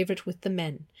great favourite with the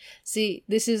men. See,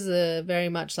 this is very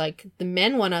much like the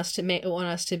men want us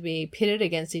to be pitted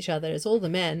against each other as all the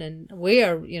men, and we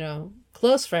are,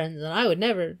 close friends, and I would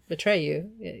never betray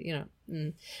you,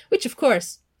 Which, of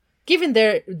course, given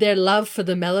their love for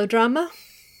the melodrama.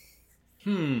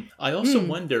 I also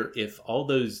wonder if all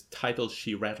those titles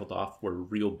she rattled off were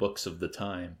real books of the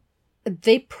time.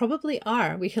 They probably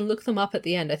are. We can look them up at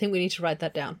the end. I think we need to write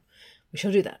that down. We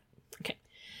shall do that. Okay.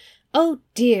 Oh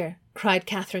dear, cried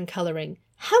Catherine, colouring.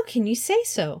 How can you say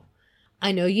so?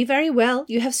 I know you very well.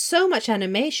 You have so much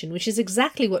animation, which is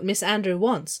exactly what Miss Andrew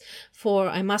wants, for,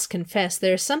 I must confess,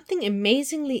 there is something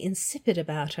amazingly insipid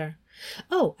about her.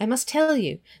 Oh, I must tell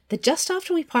you that just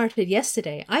after we parted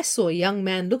yesterday, I saw a young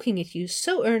man looking at you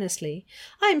so earnestly.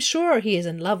 I am sure he is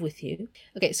in love with you.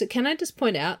 Okay, so can I just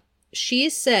point out, she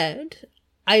said,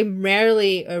 I'm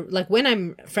rarely, when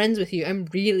I'm friends with you, I'm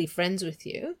really friends with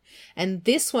you. And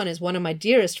this one is one of my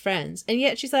dearest friends. And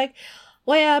yet she's like,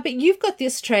 well, yeah, but you've got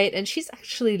this trait, and she's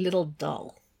actually a little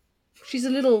dull. She's a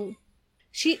little,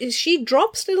 she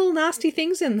drops little nasty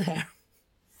things in there.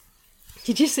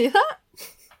 Did you see that?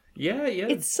 Yeah.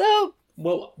 It's so...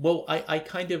 Well, I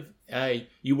kind of...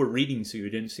 you were reading, so you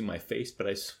didn't see my face, but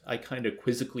I kind of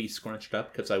quizzically scrunched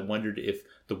up because I wondered if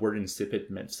the word insipid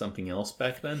meant something else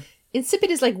back then.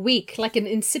 Insipid is like weak. Like an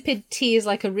insipid tea is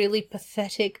like a really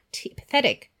pathetic tea.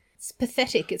 Pathetic. It's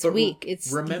pathetic. It's weak.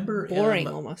 It's boring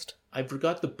almost. I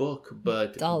forgot the book,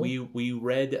 but dull. we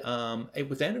read it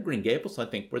was Anne of Green Gables, I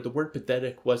think, where the word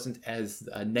pathetic wasn't as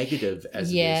negative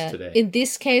as it is today. In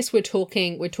this case, we're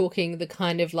talking the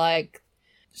kind of like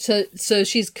so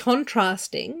she's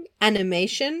contrasting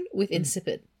animation with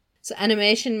insipid. So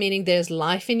animation meaning there's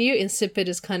life in you. Insipid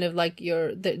is kind of like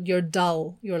you're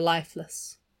dull, you're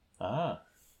lifeless. Ah.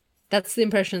 That's the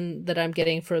impression that I'm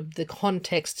getting for the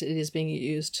context it is being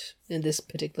used in this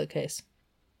particular case.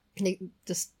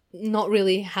 Just not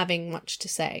really having much to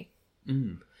say.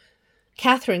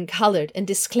 Catherine coloured and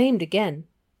disclaimed again.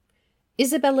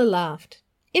 Isabella laughed.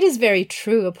 It is very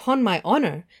true, upon my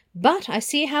honour, but I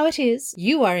see how it is.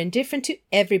 You are indifferent to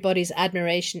everybody's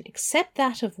admiration except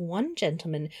that of one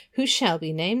gentleman who shall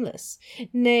be nameless.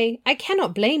 Nay, I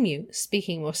cannot blame you,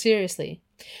 speaking more seriously.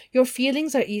 Your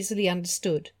feelings are easily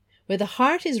understood. Where the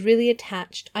heart is really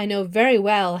attached, I know very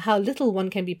well how little one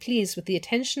can be pleased with the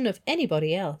attention of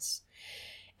anybody else.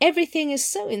 Everything is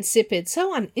so insipid,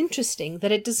 so uninteresting,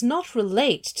 that it does not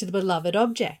relate to the beloved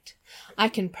object. I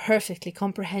can perfectly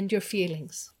comprehend your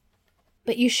feelings.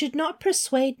 But you should not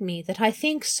persuade me that I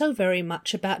think so very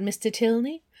much about Mr.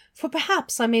 Tilney, for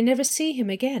perhaps I may never see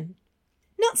him again.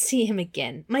 Not see him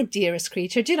again, my dearest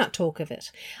creature, do not talk of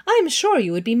it. I am sure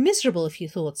you would be miserable if you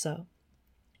thought so.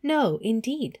 No,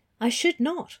 indeed, I should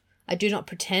not. I do not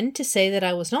pretend to say that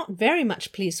I was not very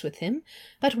much pleased with him,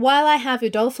 but while I have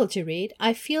Udolpho to read,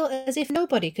 I feel as if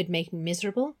nobody could make me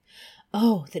miserable.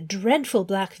 Oh, the dreadful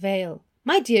black veil!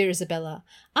 My dear Isabella,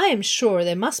 I am sure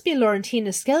there must be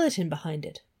Laurentina's skeleton behind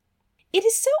it. It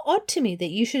is so odd to me that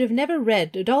you should have never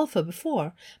read Udolpho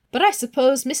before, but I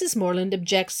suppose Mrs. Morland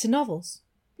objects to novels.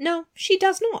 No, she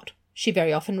does not. She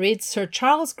very often reads Sir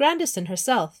Charles Grandison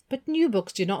herself, but new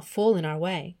books do not fall in our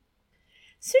way.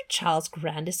 Sir Charles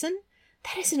Grandison?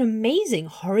 That is an amazing,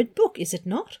 horrid book, is it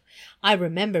not? I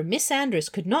remember Miss Andrews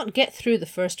could not get through the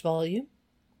first volume.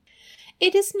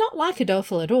 It is not like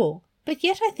Udolpho at all, but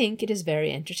yet I think it is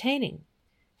very entertaining.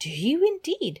 Do you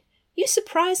indeed? You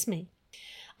surprise me.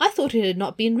 I thought it had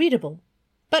not been readable.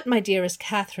 But, my dearest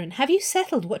Catherine, have you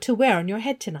settled what to wear on your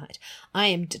head tonight? I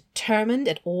am determined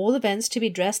at all events to be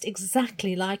dressed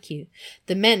exactly like you.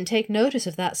 The men take notice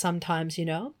of that sometimes, you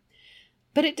know.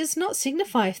 But it does not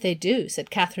signify if they do, said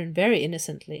Catherine very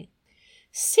innocently.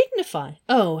 Signify?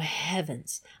 Oh,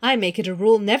 heavens! I make it a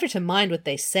rule never to mind what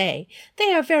they say.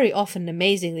 They are very often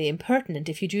amazingly impertinent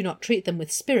if you do not treat them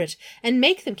with spirit, and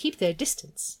make them keep their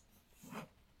distance.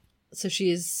 So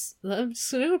she is... I'm just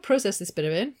going to process this bit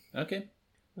of it. Okay.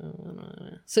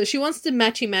 So she wants to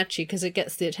matchy-matchy because it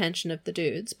gets the attention of the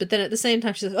dudes, but then at the same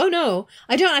time she says, oh no,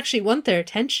 I don't actually want their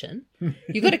attention.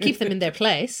 You got to keep them in their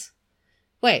place.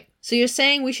 Wait, so you're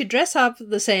saying we should dress up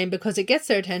the same because it gets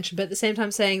their attention, but at the same time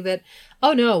saying that,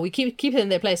 oh no, we keep it in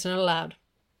their place, they're not allowed.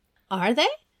 Are they?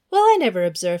 Well, I never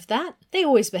observed that. They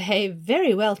always behave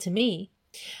very well to me.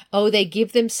 Oh, they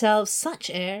give themselves such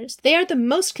airs. They are the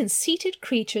most conceited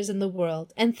creatures in the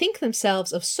world, and think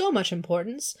themselves of so much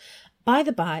importance. By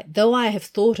the by, though I have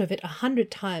thought of it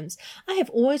 100 times, I have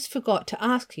always forgot to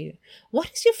ask you, what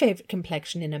is your favourite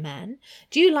complexion in a man?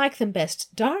 Do you like them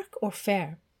best dark or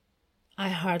fair? I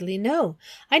hardly know.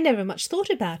 I never much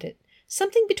thought about it.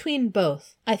 Something between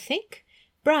both, I think.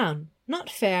 Brown,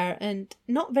 not fair, and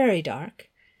not very dark.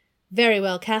 Very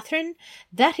well, Catherine.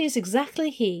 That is exactly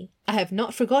he. I have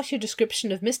not forgot your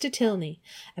description of Mr. Tilney.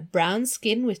 A brown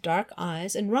skin with dark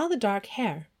eyes and rather dark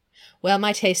hair. Well,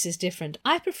 my taste is different.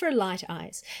 I prefer light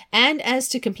eyes. And as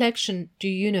to complexion, do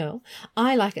you know,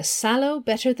 I like a sallow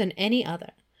better than any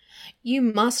other. You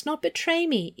must not betray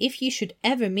me if you should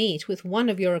ever meet with one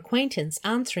of your acquaintance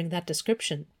answering that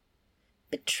description.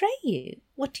 Betray you?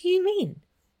 What do you mean?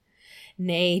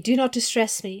 Nay, do not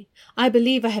distress me. I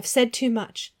believe I have said too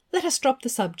much. Let us drop the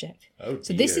subject. Oh, dear.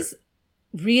 So this is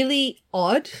really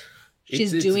odd.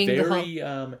 She's doing very, the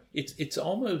whole... It's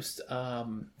almost...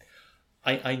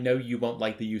 I know you won't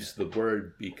like the use of the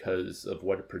word because of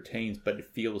what it pertains, but it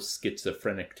feels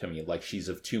schizophrenic to me, like she's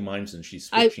of two minds and she's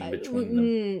switching between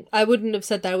them. I wouldn't have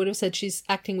said that. I would have said she's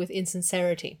acting with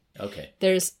insincerity. Okay.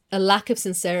 There's a lack of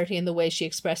sincerity in the way she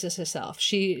expresses herself.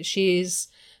 She's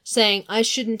saying, I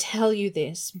shouldn't tell you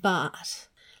this, but...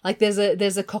 Like there's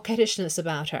a coquettishness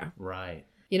about her. Right.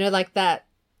 You know, like that,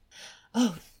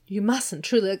 oh, you mustn't,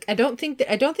 truly. Like, I don't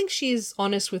think she's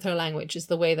honest with her language is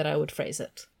the way that I would phrase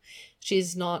it.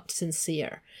 She's not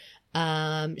sincere.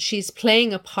 She's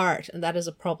playing a part, and that is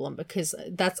a problem because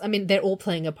they're all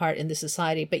playing a part in the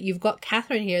society, but you've got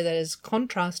Catherine here that is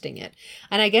contrasting it.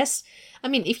 And I guess,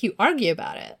 if you argue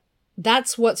about it,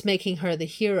 that's what's making her the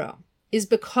hero, is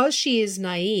because she is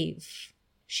naive.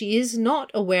 She is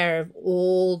not aware of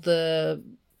all the...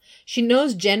 She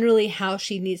knows generally how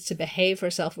she needs to behave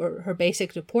herself or her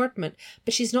basic deportment,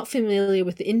 but she's not familiar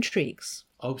with the intrigues.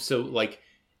 Oh, so like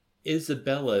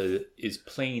Isabella is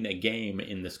playing a game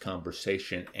in this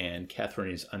conversation and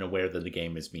Catherine is unaware that the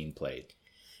game is being played.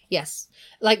 Yes.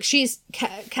 Like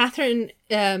Catherine,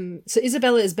 so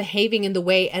Isabella is behaving in the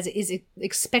way as it is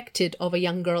expected of a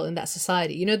young girl in that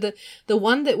society. You know, the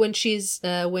one that when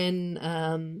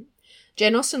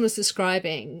Jane Austen was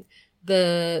describing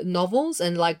the novels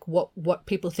and like what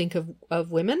people think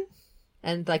of women,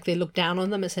 and like they look down on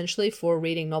them essentially for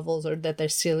reading novels, or that they're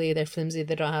silly, they're flimsy,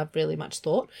 they don't have really much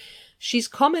thought. She's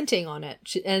commenting on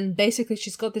it, and basically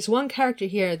she's got this one character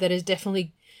here that is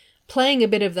definitely playing a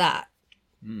bit of that,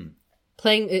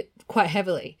 playing it quite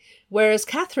heavily. Whereas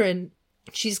Catherine,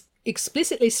 she's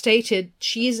explicitly stated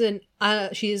she is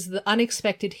the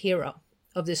unexpected hero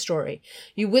of this story.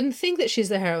 You wouldn't think that she's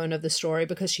the heroine of the story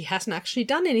because she hasn't actually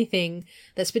done anything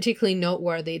that's particularly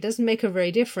noteworthy. It doesn't make her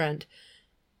very different.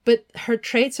 But her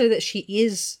traits are that she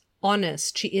is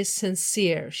honest, she is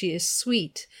sincere, she is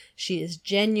sweet, she is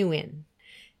genuine.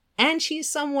 And she's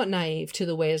somewhat naive to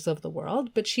the ways of the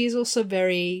world, but she's also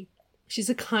she's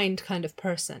a kind of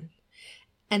person.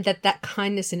 And that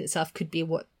kindness in itself could be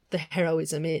what the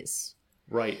heroism is.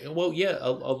 Right. Well, yeah,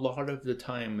 a lot of the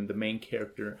time the main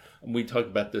character, and we talked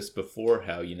about this before,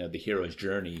 how, the hero's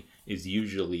journey is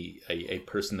usually a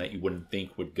person that you wouldn't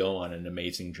think would go on an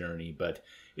amazing journey, but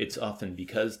it's often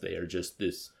because they are just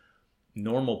this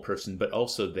normal person, but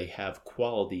also they have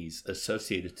qualities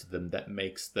associated to them that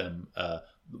makes them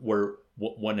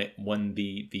when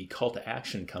the call to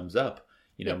action comes up,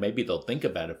 maybe they'll think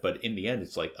about it, but in the end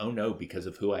it's like, oh no, because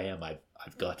of who I am,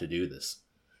 I've got to do this.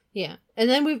 Yeah. And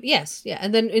then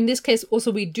and then in this case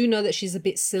also we do know that she's a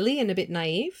bit silly and a bit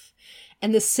naive,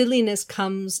 and the silliness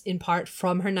comes in part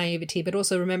from her naivety, but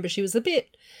also remember she was a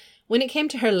bit, when it came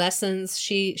to her lessons,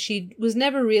 she was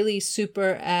never really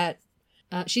super at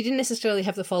she didn't necessarily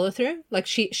have the follow-through. Like,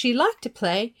 she liked to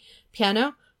play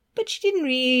piano, but she didn't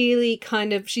really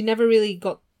she never really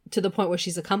got to the point where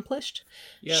she's accomplished.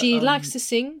 Yeah, she likes to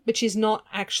sing, but she's not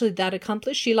actually that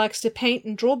accomplished. She likes to paint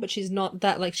and draw, but she's not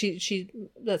that, like, she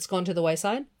that's gone to the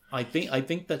wayside. I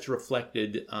think that's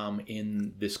reflected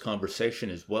in this conversation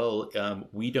as well.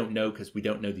 We don't know because we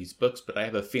don't know these books, but I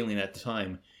have a feeling at the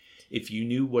time, if you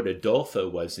knew what Adolfo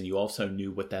was, and you also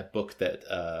knew what that book that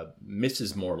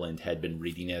Mrs. Moreland had been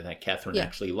reading and that Catherine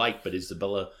actually liked, but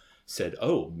Isabella said,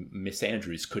 oh, Miss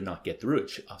Andrews could not get through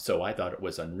it, so I thought it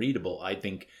was unreadable. I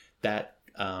think that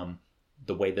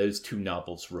the way those two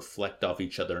novels reflect off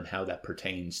each other and how that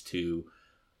pertains to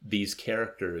these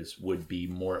characters would be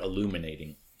more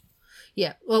illuminating.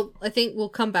 Yeah, well, I think we'll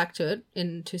come back to it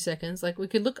in 2 seconds. Like, we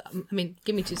could look. I mean,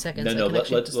 give me 2 seconds.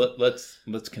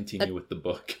 Let's continue with the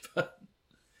book.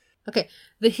 Okay,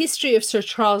 The History of Sir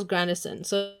Charles Grandison.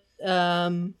 So,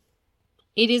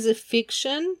 it is a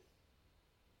fiction.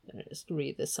 Let's just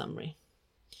read the summary.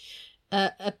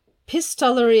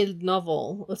 Epistolary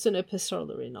novel. What's an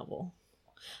epistolary novel?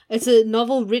 It's a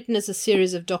novel written as a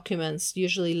series of documents,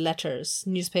 usually letters,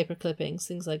 newspaper clippings,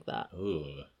 things like that. Ooh.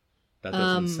 That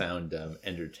doesn't sound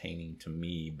entertaining to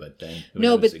me, but then who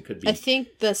knows? But it could be. I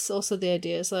think that's also the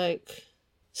idea. It's like,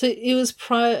 so it was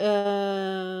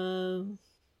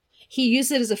he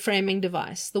used it as a framing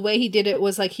device. The way he did it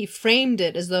was like he framed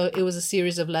it as though it was a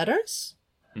series of letters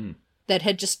that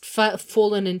had just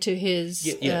fallen into his.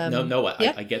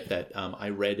 I get that. I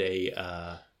read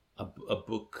a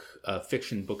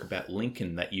fiction book about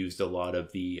Lincoln that used a lot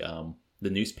of the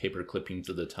newspaper clippings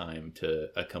of the time to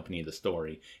accompany the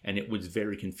story, and it was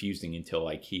very confusing until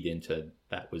I keyed into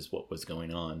that was what was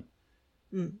going on.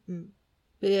 Mm-hmm.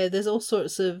 But yeah, there's all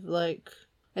sorts of like.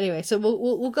 Anyway, so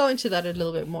we'll go into that a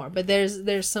little bit more. But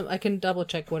there's some, I can double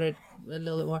check what it a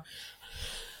little bit more.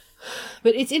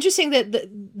 But it's interesting that the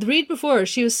read before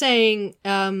she was saying,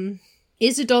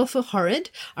 is Adolfo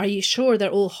horrid? Are you sure they're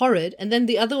all horrid? And then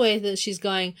the other way that she's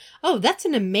going, oh, that's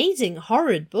an amazing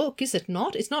horrid book, is it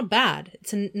not? It's not bad.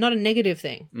 It's not a negative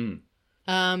thing.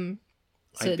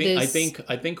 So I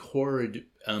think horrid,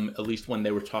 at least when they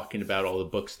were talking about all the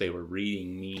books they were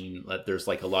reading, mean that there's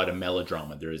like a lot of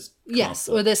melodrama. There's yes,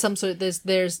 or there's some sort of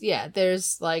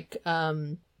there's like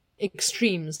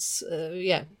extremes.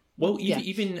 Well,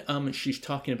 even she's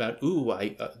talking about,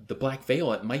 the Black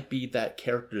Veil, it might be that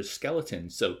character's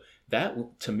skeleton. So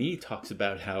that, to me, talks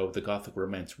about how the Gothic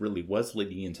romance really was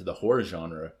leading into the horror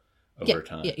genre over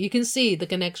time. Yeah, you can see the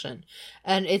connection.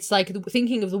 And it's like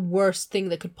thinking of the worst thing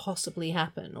that could possibly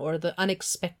happen, or the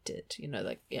unexpected,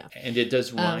 And it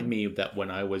does remind me that when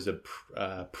I was a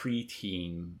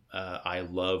preteen, I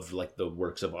loved like the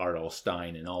works of R.L.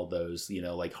 Stine and all those,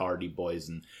 like Hardy Boys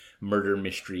and murder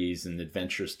mysteries and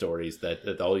adventure stories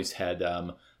that always had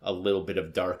a little bit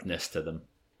of darkness to them.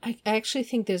 I actually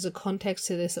think there's a context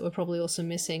to this that we're probably also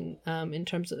missing in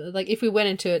terms of, like, if we went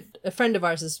into it, a friend of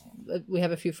ours we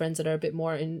have a few friends that are a bit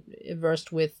more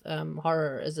versed with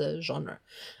horror as a genre.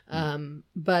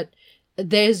 But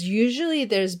there's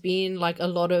been like a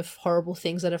lot of horrible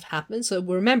things that have happened. So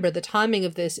remember, the timing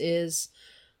of this is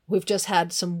we've just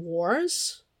had some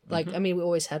wars. Like, I mean, we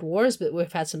always had wars, but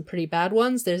we've had some pretty bad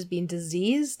ones. There's been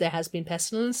disease. There has been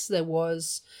pestilence. There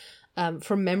was,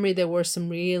 from memory, there were some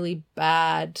really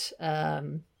bad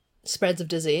spreads of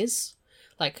disease,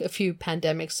 like a few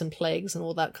pandemics and plagues and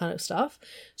all that kind of stuff.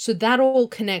 So that all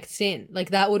connects in.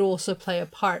 Like, that would also play a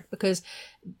part, because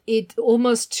it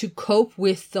almost, to cope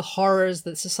with the horrors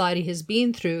that society has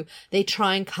been through, they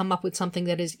try and come up with something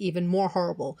that is even more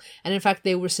horrible. And in fact,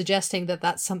 they were suggesting that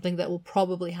that's something that will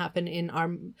probably happen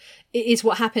it's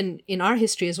what happened in our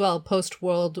history as well, post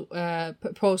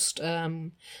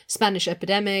Spanish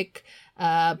epidemic,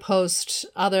 post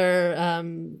other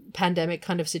pandemic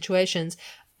kind of situations.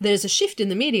 There's a shift in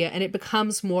the media and it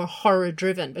becomes more horror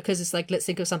driven, because it's like, let's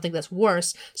think of something that's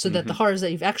worse so that the horrors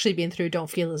that you've actually been through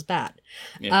don't feel as bad.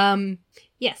 Yeah.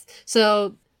 Yes.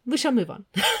 So we shall move on.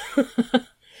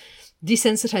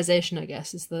 Desensitization, I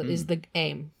guess, is the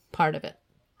aim part of it.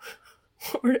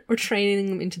 or training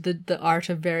them into the art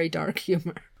of very dark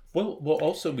humor. Well,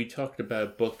 also we talked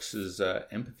about books as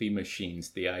empathy machines.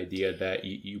 The idea that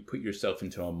you put yourself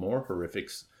into a more horrific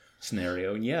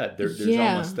scenario, and there's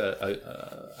almost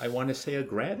I want to say a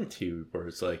gratitude where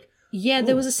it's like,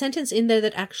 there was a sentence in there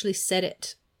that actually said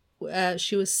it.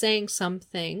 She was saying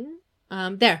something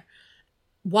there.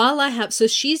 So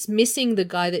she's missing the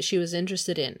guy that she was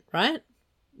interested in, right?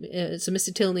 So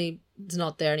Mr. Tilney is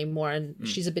not there anymore, and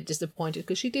she's a bit disappointed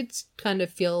because she did kind of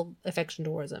feel affection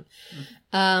towards him.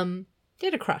 They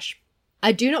had a crush.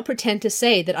 I do not pretend to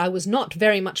say that I was not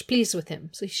very much pleased with him.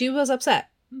 So she was upset.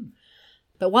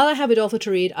 But while I have Adolfo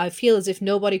to read, I feel as if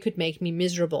nobody could make me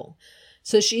miserable.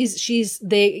 So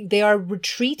they are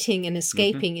retreating and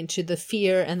escaping into the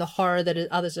fear and the horror that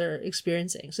others are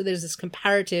experiencing. So there's this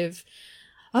comparative,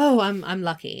 I'm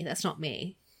lucky. That's not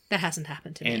me. That hasn't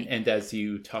happened to me. And as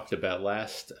you talked about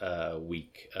last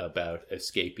week about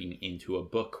escaping into a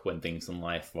book when things in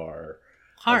life are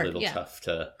hard, a little tough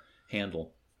to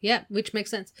handle. Yeah, which makes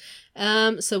sense.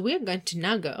 So we're going to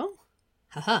now go.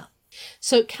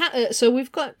 So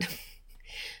we've got.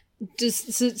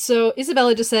 So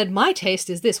Isabella just said, "My taste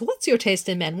is this. What's your taste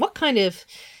in men? What kind of?"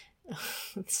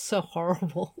 It's so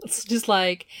horrible. It's just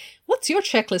like, what's your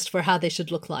checklist for how they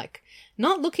should look like?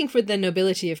 Not looking for their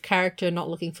nobility of character, not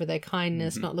looking for their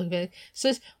kindness, not looking for...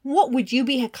 So what would you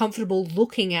be comfortable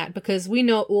looking at? Because we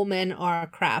know all men are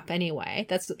crap anyway.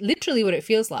 That's literally what it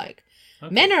feels like.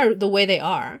 Okay. Men are the way they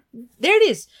are. There it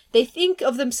is. They think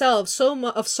of themselves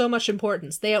of so much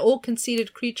importance. They are all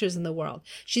conceited creatures in the world.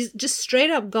 She's just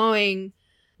straight up going...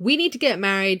 We need to get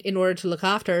married in order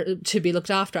to be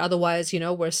looked after. Otherwise,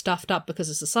 we're stuffed up because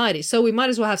of society. So we might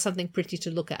as well have something pretty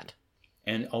to look at.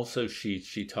 And also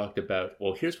she talked about,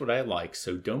 well, here's what I like.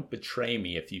 So don't betray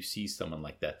me if you see someone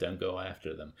like that. Don't go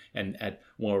after them. And at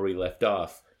where we left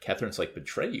off, Catherine's like,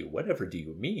 betray you? Whatever do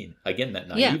you mean? Again, that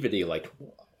naivety, like,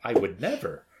 I would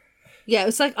never. Yeah,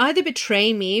 it's like either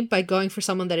betray me by going for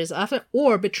someone that is after,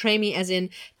 or betray me as in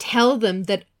tell them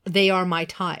that they are my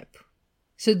type.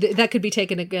 So that could be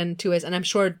taken again two ways, and I'm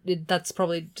sure that's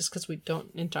probably just because we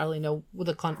don't entirely know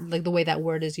the way that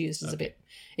word is used is a bit.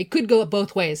 It could go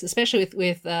both ways, especially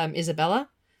with Isabella.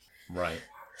 Right.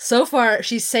 So far,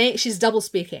 she's double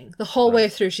speaking the whole way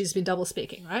through. She's been double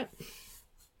speaking, right?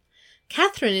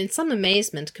 Catherine, in some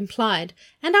amazement, complied,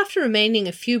 and after remaining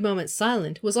a few moments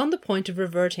silent, was on the point of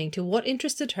reverting to what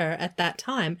interested her at that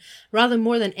time rather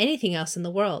more than anything else in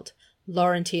the world.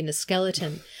 Laurentine a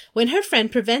skeleton, when her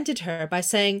friend prevented her by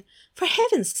saying, "For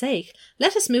heaven's sake,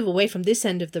 let us move away from this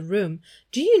end of the room.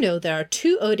 Do you know there are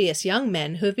 2 odious young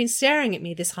men who have been staring at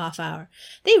me this half hour?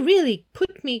 They really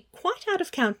put me quite out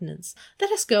of countenance.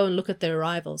 Let us go and look at their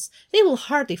arrivals. They will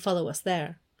hardly follow us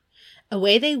there."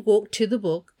 Away they walked to the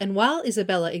book, and while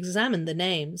Isabella examined the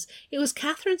names, it was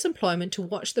Catherine's employment to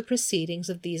watch the proceedings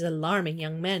of these alarming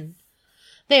young men.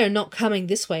 "They are not coming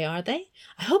this way, are they?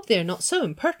 I hope they are not so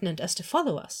impertinent as to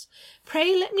follow us.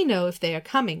 Pray let me know if they are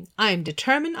coming. I am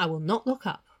determined I will not look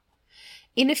up."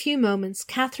 In a few moments,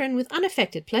 Catherine, with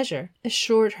unaffected pleasure,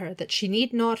 assured her that she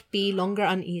need not be longer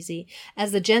uneasy,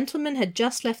 as the gentlemen had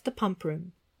just left the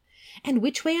pump-room. "And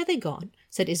which way are they gone?"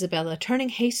 said Isabella, turning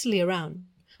hastily around.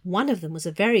 "One of them was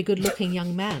a very good-looking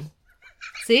young man."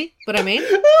 See what I mean?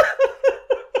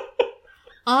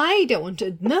 I don't want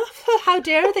to... No, how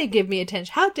dare they give me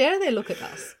attention? How dare they look at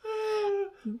us?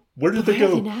 Where did they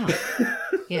go? Are they now?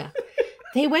 Yeah.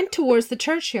 They went towards the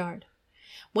churchyard.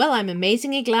 "Well, I'm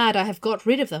amazingly glad I have got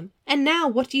rid of them. And now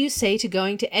what do you say to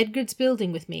going to Edgar's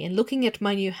building with me and looking at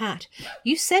my new hat?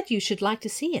 You said you should like to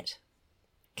see it."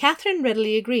 Catherine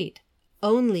readily agreed.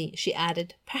 "Only," she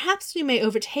added, "perhaps we may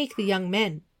overtake the young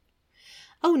men."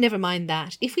 "Oh, never mind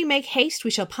that. If we make haste,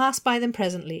 we shall pass by them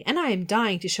presently, and I am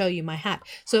dying to show you my hat.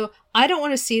 So I don't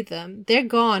want to see them. They're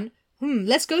gone.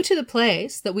 Let's go to the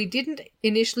place that we didn't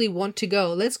initially want to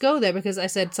go. Let's go there because I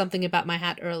said something about my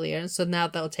hat earlier, and so now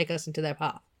they'll take us into their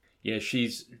path." Yeah,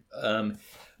 she's...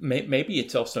 maybe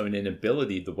it's also an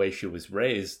inability, the way she was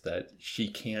raised, that she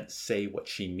can't say what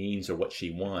she means or what she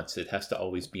wants. It has to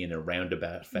always be in a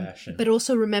roundabout fashion. But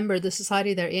also remember, the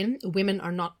society they're in, women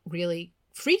are not really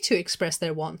free to express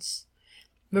their wants.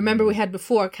 Remember we had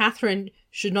before, Catherine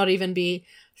should not even be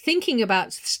thinking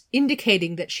about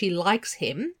indicating that she likes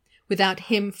him without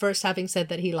him first having said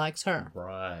that he likes her.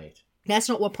 Right. That's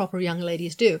not what proper young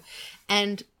ladies do.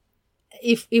 And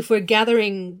if we're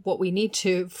gathering what we need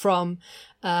to from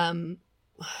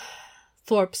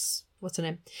Thorpe's, what's her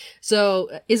name?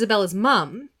 So Isabella's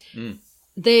mum,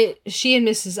 she and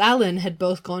Mrs. Allen had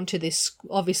both gone to this,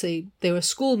 obviously they were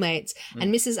schoolmates,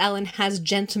 and Mrs. Allen has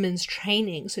gentleman's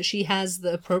training, so she has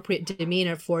the appropriate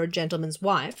demeanor for a gentleman's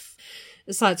wife,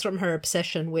 aside from her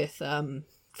obsession with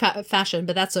fashion,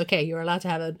 but that's okay. You're allowed to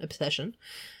have an obsession,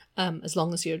 as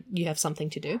long as you have something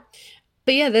to do.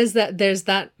 But yeah, there's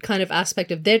that kind of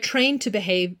aspect of they're trained to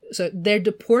behave. So their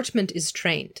deportment is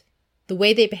trained. The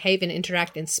way they behave and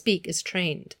interact and speak is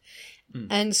trained.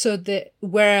 And so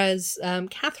whereas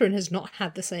Catherine has not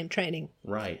had the same training.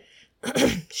 Right.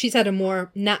 She's had a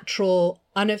more natural,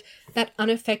 that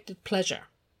unaffected pleasure.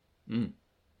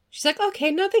 She's like,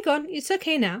 okay, no, they're gone. It's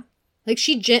okay now. Like,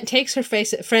 she takes her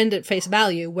friend at face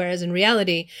value, whereas in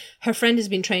reality, her friend has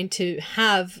been trained to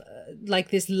have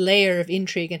like this layer of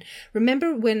intrigue. And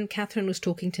remember when Catherine was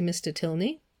talking to Mr.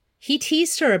 Tilney? He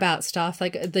teased her about stuff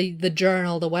like the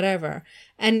journal, the whatever,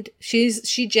 and she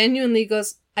genuinely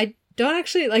goes, "I don't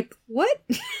actually like what."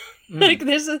 Like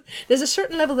there's a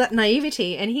certain level of that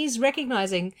naivety, and he's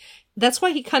recognizing that's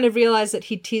why he kind of realized that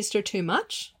he teased her too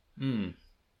much.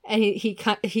 And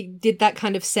he did that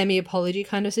kind of semi-apology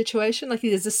kind of situation. Like,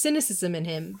 there's a cynicism in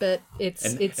him, but it's...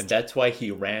 And that's why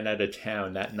he ran out of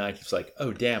town that night. He's like,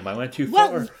 oh, damn, I went too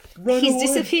far. He's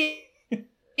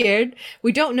disappeared.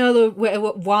 We don't know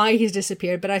why he's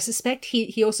disappeared, but I suspect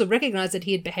he also recognized that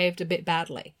he had behaved a bit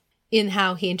badly in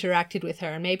how he interacted with her,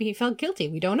 and maybe he felt guilty.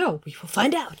 We don't know. We will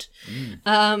find out.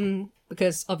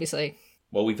 Because, obviously...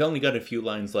 Well, we've only got a few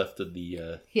lines left of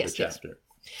the chapter. Yes.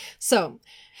 So...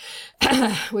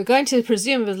 we're going to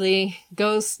presumably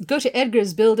go to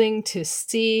Edgar's building to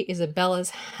see Isabella's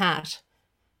hat.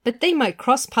 But they might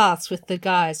cross paths with the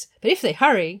guys. But if they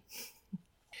hurry...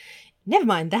 Never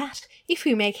mind that. If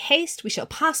we make haste, we shall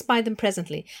pass by them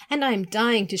presently, and I am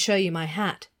dying to show you my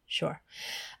hat. Sure.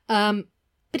 But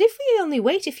if we only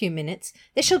wait a few minutes,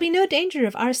 there shall be no danger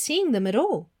of our seeing them at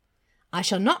all. I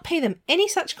shall not pay them any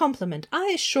such compliment,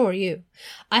 I assure you.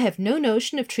 I have no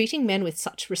notion of treating men with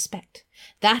such respect.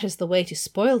 That is the way to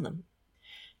spoil them.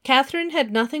 Catherine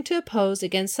had nothing to oppose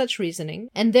against such reasoning,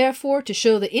 and therefore, to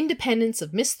show the independence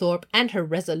of Miss Thorpe and her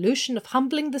resolution of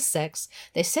humbling the sex,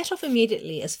 they set off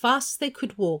immediately as fast as they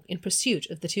could walk in pursuit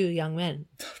of the two young men.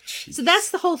 So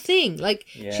that's the whole thing. Like,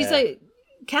 she's like,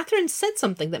 Catherine said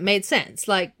something that made sense.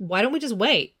 Like, why don't we just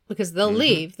wait? Because they'll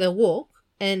leave, they'll walk,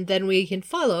 and then we can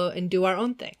follow and do our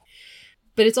own thing.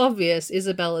 But it's obvious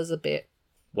Isabella's a bit...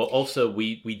 Well, also,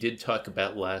 we did talk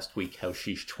about last week how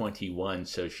she's 21,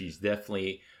 so she's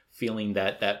definitely feeling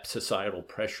that societal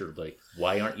pressure, like,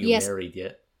 why aren't you married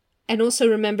yet? And also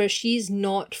remember, she's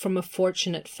not from a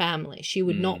fortunate family. She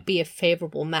would not be a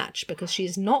favorable match because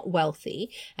she's not wealthy,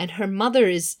 and her mother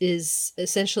is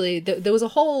essentially... There was a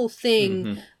whole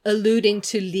thing alluding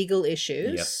to legal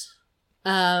issues.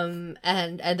 Yep.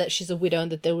 And that she's a widow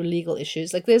and that there were legal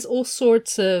issues. Like, there's all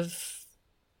sorts of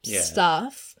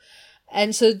stuff.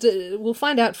 And so we'll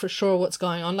find out for sure what's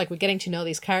going on. Like, we're getting to know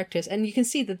these characters, and you can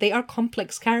see that they are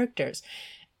complex characters.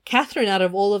 Catherine, out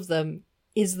of all of them,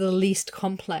 is the least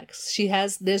complex.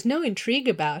 There's no intrigue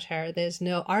about her. There's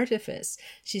no artifice.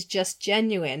 She's just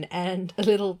genuine and a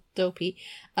little dopey.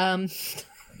 But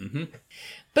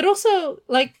also,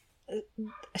 like,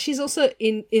 she's also,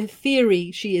 in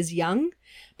theory, she is young.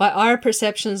 By our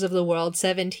perceptions of the world,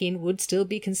 17 would still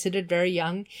be considered very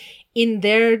young. In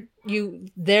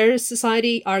their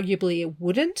society, arguably it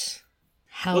wouldn't.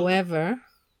 However,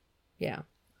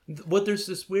 Well, there's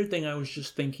this weird thing I was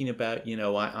just thinking about. You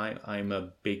know, I'm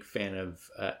a big fan of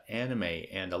anime,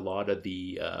 and a lot of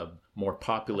the more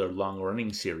popular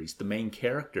long-running series, the main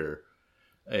character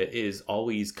is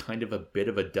always kind of a bit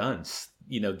of a dunce.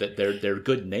 You know, that they're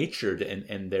good-natured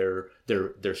and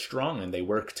they're strong, and they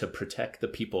work to protect the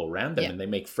people around them, and they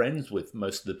make friends with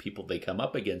most of the people they come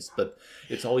up against. But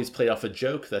it's always played off a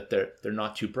joke that they're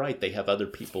not too bright. They have other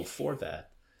people for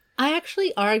that.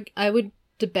 I would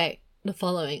debate the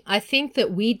following. I think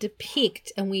that we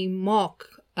depict and we mock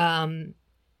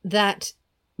that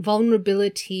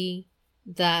vulnerability,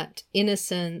 that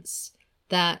innocence,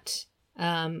 that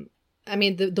I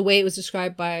mean, the way it was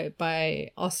described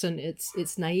by Austen,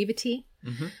 it's naivety,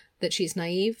 that she's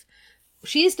naive.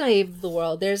 She is naive of the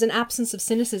world. There's an absence of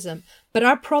cynicism. But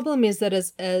our problem is that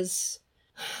as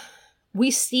we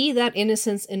see that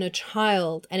innocence in a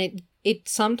child, and it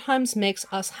sometimes makes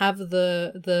us have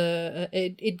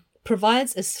it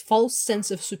provides a false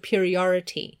sense of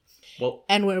superiority. Well,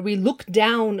 and where we look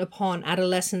down upon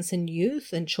adolescents and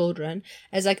youth and children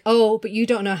as like, oh, but you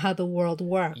don't know how the world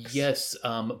works. Yes,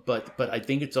 but I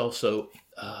think it's also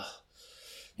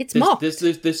it's mocked. This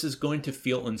is going to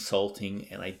feel insulting,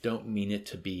 and I don't mean it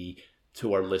to be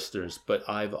to our listeners, but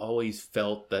I've always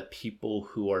felt that people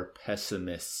who are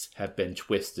pessimists have been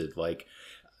twisted. Like,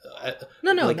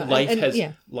 No.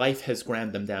 Life has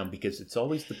ground them down, because it's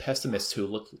always the pessimists who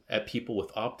look at people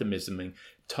with optimism and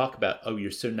talk about, oh,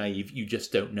 you're so naive, you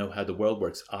just don't know how the world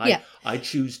works. I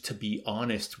choose to be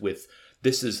honest with,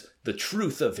 this is the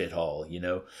truth of it all,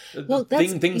 Well,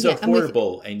 things are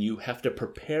horrible, and you have to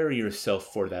prepare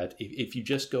yourself for that. If you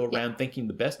just go around thinking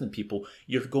the best in people,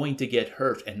 you're going to get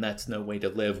hurt, and that's no way to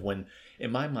live. When,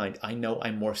 in my mind, I know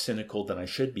I'm more cynical than I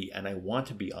should be, and I want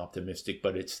to be optimistic,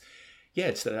 but it's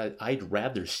that I'd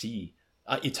rather see.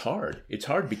 It's hard. It's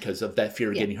hard because of that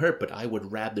fear of getting hurt, but I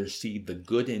would rather see the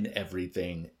good in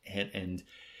everything, and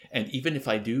even if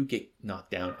I do get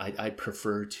knocked down, I'd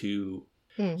prefer to.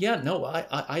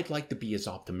 I'd like to be as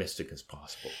optimistic as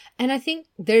possible. And I think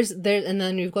there's and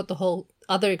then you've got the whole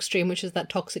other extreme, which is that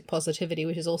toxic positivity,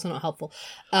 which is also not helpful.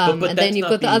 But and then you've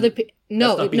got the other.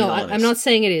 I'm not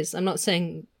saying it is. I'm not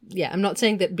saying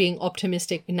that being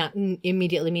optimistic not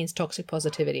immediately means toxic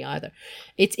positivity either.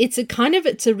 It's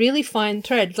a really fine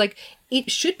thread. Like, it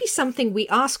should be something we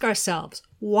ask ourselves: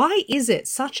 why is it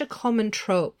such a common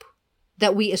trope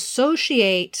that we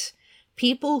associate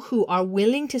people who are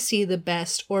willing to see the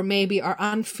best, or maybe are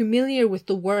unfamiliar with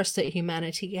the worst that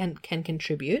humanity can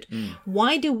contribute?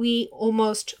 Why do we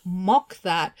almost mock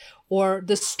that? Or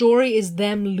the story is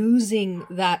them losing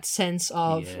that sense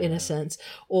of innocence,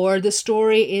 or the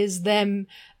story is them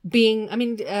being,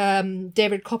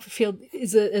 David Copperfield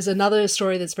is another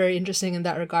story that's very interesting in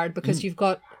that regard, because you've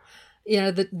got,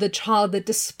 the child that,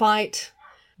 despite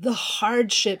the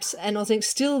hardships and all things,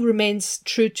 still remains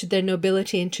true to their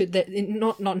nobility and to their,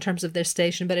 not in terms of their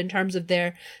station, but in terms of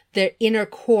their inner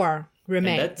core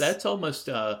remains. And that's almost,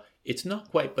 it's not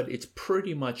quite, but it's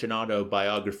pretty much an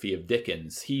autobiography of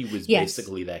Dickens. He was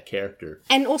basically that character.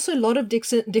 And also a lot of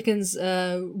Dickens'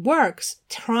 works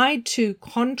tried to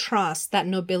contrast that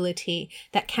nobility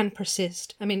that can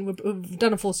persist. I mean, we've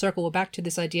done a full circle. We're back to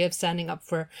this idea of standing up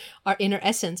for our inner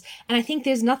essence. And I think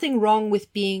there's nothing wrong with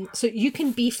so you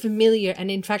can be familiar. And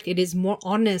in fact, it is more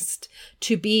honest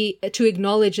to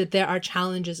acknowledge that there are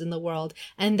challenges in the world,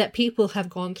 and that people have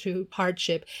gone through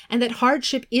hardship, and that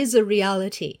hardship is a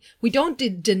reality. We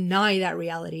don't deny that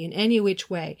reality in any which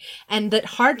way. And that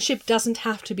hardship doesn't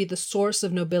have to be the source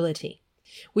of nobility.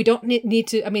 We don't need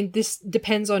to, this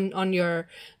depends on your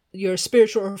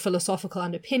spiritual or philosophical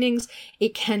underpinnings.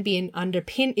 It can be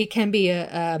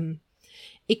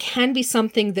it can be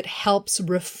something that helps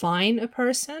refine a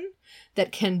person,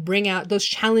 that can bring out, those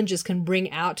challenges can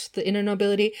bring out the inner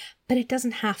nobility, but it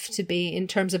doesn't have to be in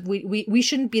terms of, we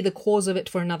shouldn't be the cause of it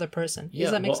for another person.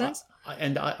 Does that make sense?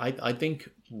 I think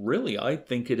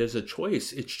it is a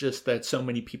choice. It's just that so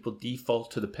many people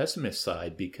default to the pessimist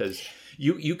side, because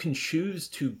you can choose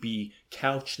to be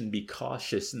couched and be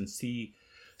cautious and see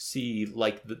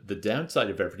like the downside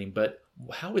of everything, but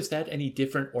how is that any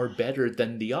different or better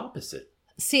than the opposite?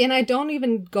 See, and I don't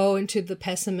even go into the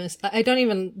pessimist.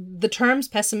 The terms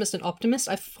pessimist and optimist,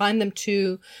 I find them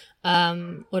too,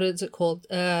 what is it called?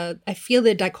 I feel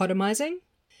they're dichotomizing.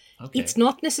 Okay. It's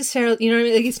not necessarily,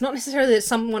 it's not necessarily that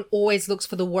someone always looks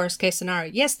for the worst case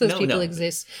scenario. Yes, those people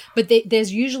exist, but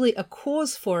there's usually a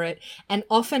cause for it. And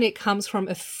often it comes from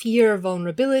a fear of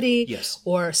vulnerability,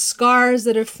 or scars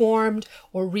that are formed,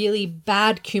 or really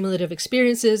bad cumulative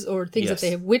experiences, or things that they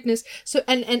have witnessed. So,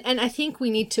 and I think we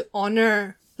need to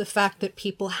honor the fact that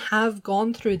people have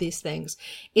gone through these things.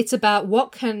 It's about,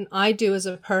 what can I do as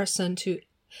a person to,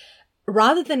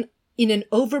 rather than in an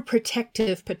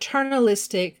overprotective,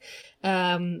 paternalistic,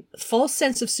 false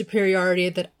sense of superiority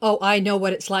that, oh, I know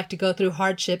what it's like to go through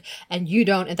hardship and you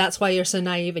don't, and that's why you're so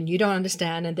naive and you don't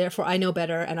understand, and therefore I know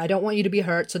better and I don't want you to be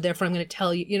hurt, so therefore I'm going to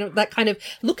tell you, that kind of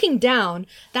looking down,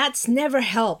 that's never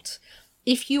helped.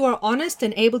 If you are honest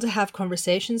and able to have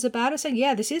conversations about it, saying,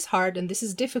 yeah, this is hard and this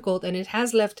is difficult and it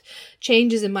has left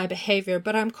changes in my behavior,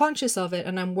 but I'm conscious of it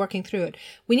and I'm working through it.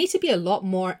 We need to be a lot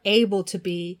more able to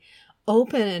be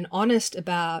open and honest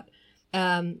about,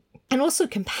 and also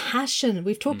compassion.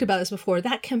 We've talked about this before,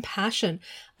 that compassion.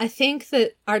 I think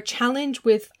that our challenge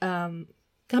with,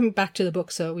 coming back to the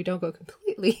book, so we don't go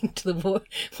completely into the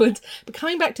woods, but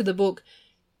coming back to the book,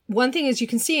 one thing is, you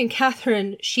can see in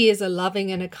Catherine, she is a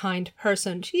loving and a kind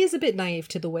person. She is a bit naive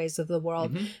to the ways of the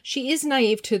world. Mm-hmm. She is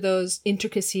naive to those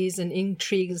intricacies and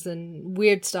intrigues and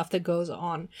weird stuff that goes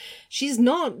on. She's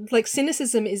not, like,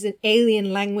 cynicism is an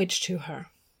alien language to her.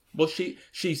 Well,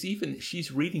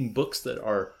 she's reading books that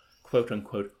are quote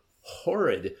unquote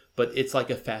horrid, but it's like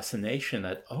a fascination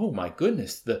that, oh my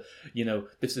goodness,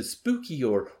 this is spooky,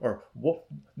 or what,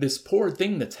 this poor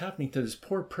thing that's happening to this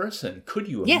poor person. Could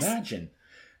you imagine?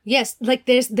 Yes, like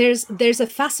there's a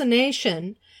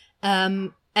fascination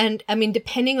And I mean,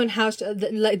 depending on how,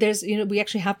 like, there's, we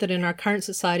actually have that in our current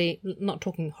society, not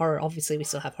talking horror, obviously we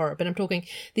still have horror, but I'm talking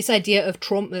this idea of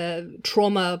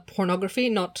trauma pornography,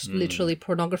 not literally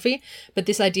pornography, but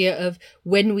this idea of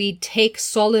when we take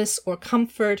solace or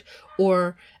comfort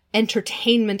or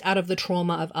entertainment out of the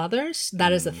trauma of others,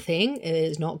 that is a thing. It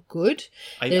is not good.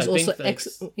 There's also,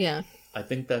 I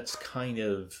think that's kind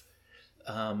of,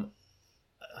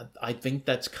 I think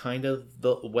that's kind of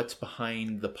what's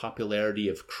behind the popularity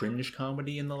of cringe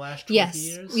comedy in the last 20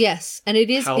 years. Yes, and it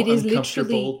is uncomfortable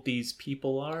literally these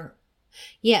people are.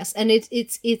 Yes, and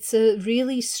it's a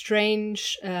really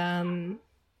strange.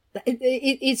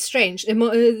 It's strange.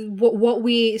 What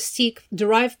we seek,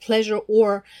 derive pleasure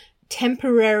or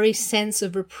temporary sense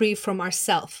of reprieve from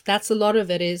ourself. That's a lot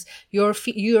of it. Is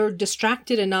you're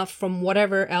distracted enough from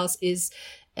whatever else is.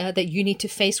 That you need to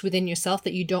face within yourself,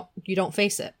 that you don't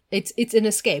face it. It's an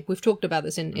escape. We've talked about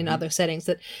this in other settings,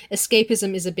 that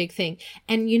escapism is a big thing.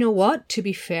 And you know what? To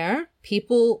be fair,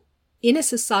 people in a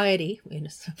society,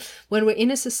 when we're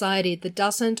in a society that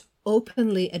doesn't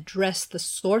openly address the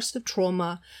source of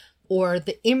trauma or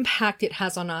the impact it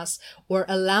has on us or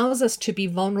allows us to be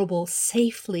vulnerable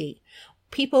safely,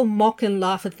 people mock and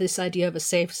laugh at this idea of a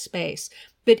safe space.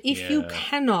 But if you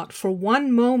cannot for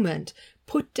one moment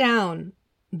put down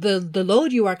the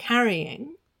load you are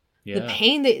carrying, the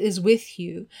pain that is with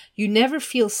you, you never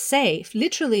feel safe.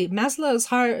 Literally, Maslow's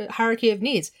hierarchy of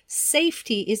needs,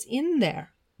 safety is in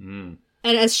there. And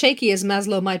as shaky as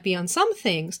Maslow might be on some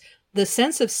things, the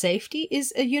sense of safety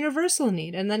is a universal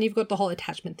need. And then you've got the whole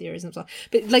attachment theories and stuff.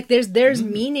 But like, there's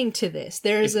meaning to this.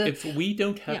 If we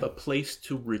don't have a place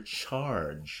to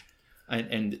recharge,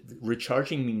 and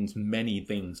recharging means many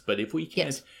things, but if we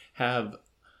can't have...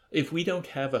 If we don't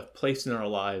have a place in our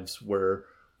lives where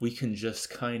we can just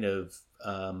kind of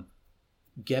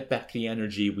get back the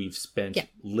energy we've spent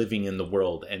living in the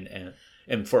world,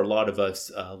 and for a lot of us,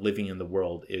 living in the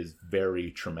world is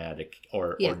very traumatic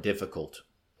or difficult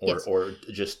or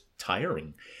just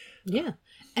tiring. Yeah.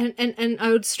 And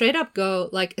I would straight up go,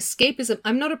 like, escapism.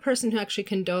 I'm not a person who actually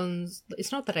condones,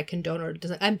 it's not that I condone or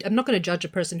doesn't, I'm not going to judge a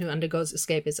person who undergoes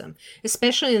escapism,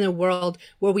 especially in a world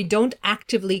where we don't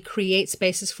actively create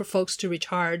spaces for folks to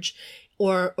recharge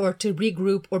or to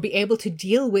regroup or be able to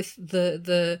deal with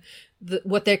the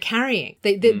what they're carrying.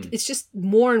 It's just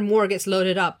more and more gets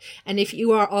loaded up. And if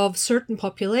you are of certain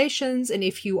populations, and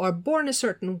if you are born a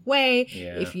certain way,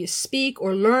 if you speak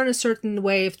or learn a certain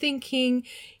way of thinking,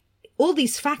 all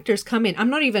these factors come in. I'm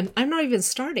not even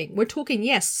starting. We're talking,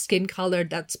 yes, skin color,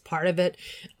 that's part of it.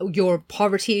 Your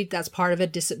poverty, that's part of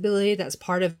it. Disability, that's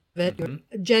part of it. Your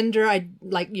gender,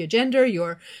 your gender,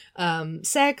 your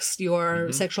sex,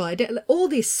 your sexual identity, all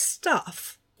this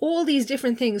stuff, all these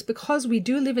different things, because we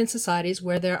do live in societies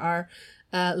where there are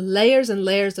layers and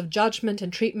layers of judgment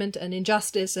and treatment and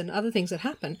injustice and other things that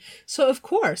happen. So of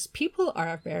course, people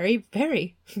are very,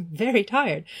 very, very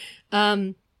tired.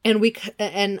 I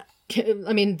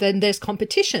mean, then there's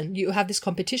competition. You have this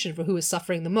competition for who is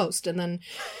suffering the most. And then,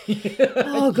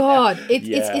 oh God,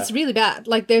 it's really bad.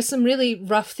 Like, there's some really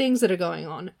rough things that are going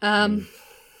on.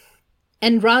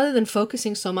 And rather than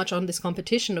focusing so much on this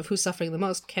competition of who's suffering the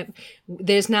most,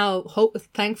 there's now,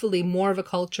 thankfully, more of a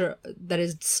culture that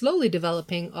is slowly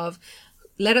developing of,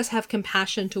 let us have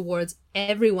compassion towards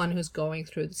everyone who's going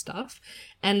through the stuff.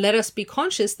 And let us be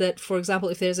conscious that, for example,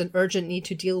 if there's an urgent need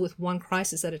to deal with one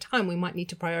crisis at a time, we might need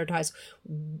to prioritize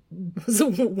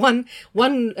one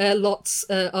lots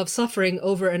of suffering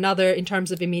over another in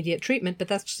terms of immediate treatment. But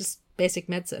that's just basic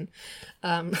medicine.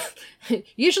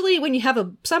 Usually when you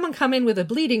have someone come in with a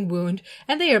bleeding wound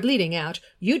and they are bleeding out,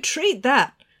 you treat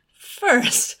that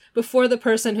first before the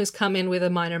person who's come in with a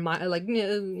minor, a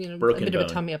bit of a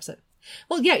tummy upset.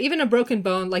 Well, yeah, even a broken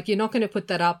bone, like, you're not going to put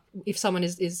that up if someone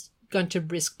is going to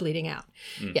risk bleeding out.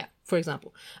 Yeah, for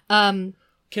example. Can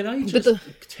I just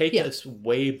take us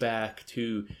way back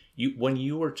to you when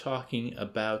you were talking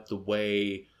about the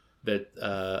way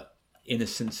that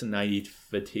innocence and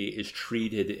naivety is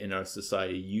treated in our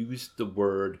society? You used the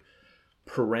word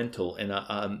parental, and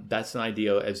that's an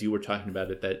idea, as you were talking about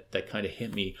it, that kind of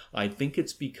hit me. I think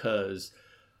it's because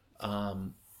a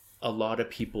lot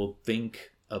of people think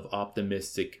of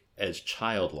optimistic as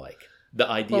childlike. The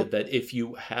idea that if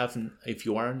you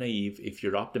are naive, if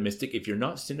you're optimistic, if you're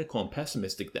not cynical and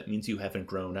pessimistic, that means you haven't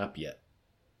grown up yet.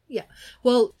 Yeah.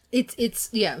 Well, it's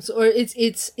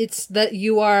that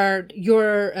you're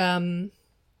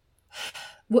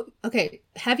okay.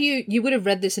 Have you would have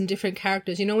read this in different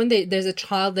characters. You know, when there's a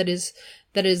child that is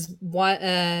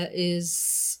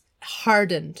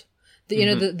hardened.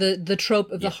 The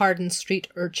trope of the hardened street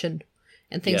urchin.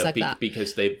 and things like that.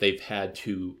 Because they've had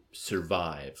to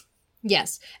survive.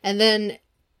 Yes, and then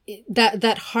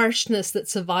that harshness that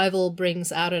survival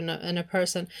brings out in a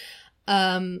person,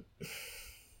 and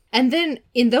then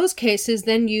in those cases,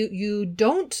 then you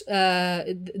don't.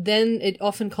 Then it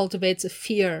often cultivates a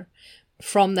fear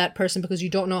from that person because you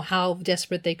don't know how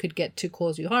desperate they could get to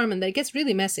cause you harm, and that gets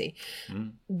really messy.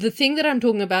 The thing that I'm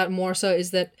talking about more so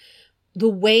is that the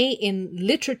way in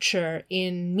literature,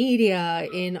 in media,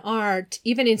 in art,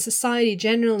 even in society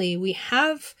generally, we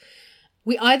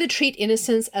either treat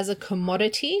innocence as a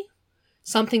commodity,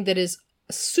 something that is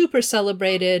super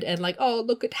celebrated and like, oh,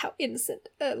 look at how innocent,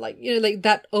 like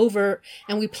that over,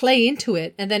 and we play into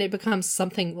it, and then it becomes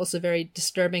something also very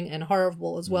disturbing and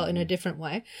horrible as well in a different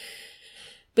way.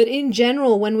 But in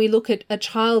general, when we look at a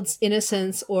child's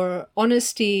innocence or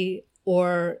honesty,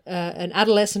 or an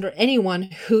adolescent or anyone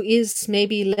who is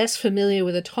maybe less familiar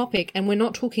with a topic, and we're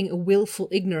not talking a willful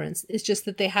ignorance, it's just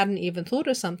that they hadn't even thought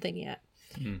of something yet.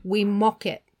 We mock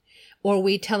it, or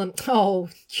we tell them, oh,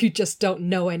 you just don't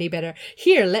know any better.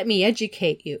 Here, let me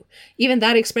educate you. Even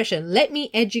that expression, let me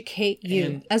educate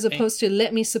you, as opposed to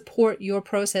let me support your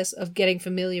process of getting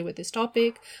familiar with this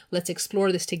topic. Let's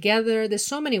explore this together. There's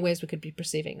so many ways we could be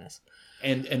perceiving this.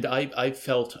 And I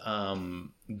felt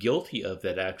guilty of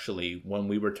that, actually, when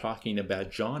we were talking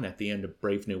about John at the end of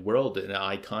Brave New World. And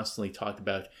I constantly talked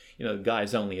about, the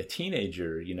guy's only a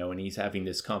teenager, and he's having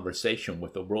this conversation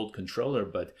with the world controller.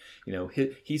 But,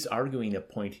 he's arguing a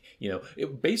point,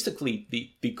 basically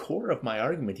the core of my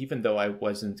argument, even though I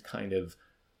wasn't kind of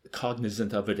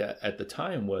cognizant of it at the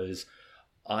time, was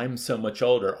I'm so much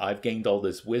older. I've gained all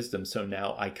this wisdom. So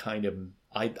now I kind of,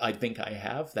 I think I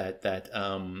have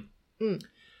I'm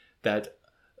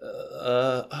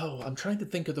trying to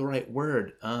think of the right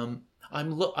word.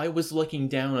 I was looking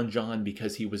down on John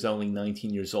because he was only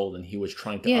 19 years old and he was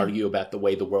trying to argue about the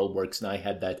way the world works, and I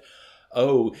had that,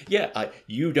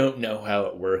 you don't know how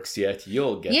it works yet.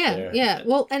 You'll get there. Yeah.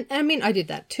 Well, and I mean, I did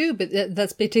that too, but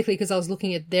that's particularly because I was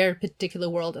looking at their particular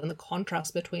world and the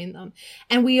contrast between them.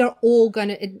 And we are all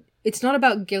it's not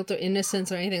about guilt or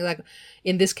innocence or anything like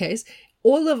in this case.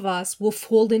 All of us will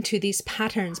fall into these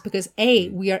patterns because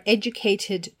we are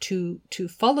educated to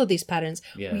follow these patterns.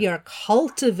 Yeah. We are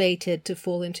cultivated to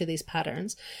fall into these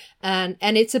patterns. And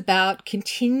it's about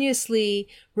continuously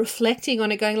reflecting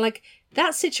on it, going like,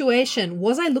 that situation,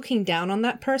 was I looking down on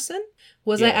that person?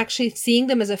 Was I actually seeing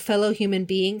them as a fellow human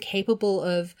being capable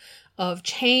of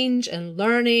change and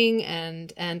learning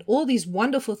and all these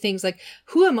wonderful things? Like,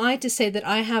 who am I to say that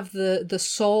I have the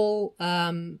sole,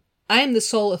 I am the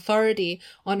sole authority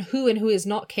on who and who is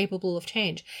not capable of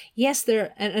change? Yes,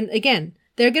 and again,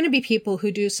 there are going to be people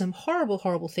who do some horrible,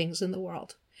 horrible things in the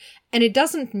world. And it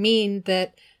doesn't mean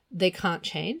that they can't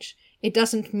change. It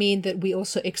doesn't mean that we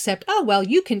also accept,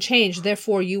 you can change,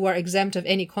 therefore you are exempt of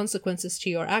any consequences to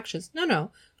your actions.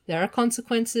 No. There are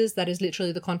consequences. That is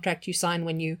literally the contract you sign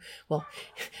when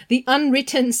the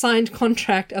unwritten signed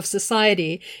contract of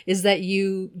society is that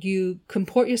you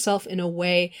comport yourself in a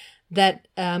way that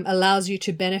allows you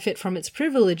to benefit from its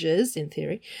privileges, in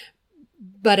theory,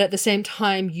 but at the same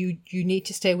time, you need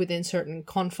to stay within certain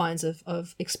confines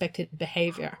of expected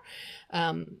behavior.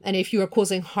 And if you are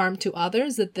causing harm to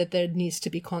others, that there needs to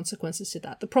be consequences to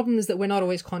that. The problem is that we're not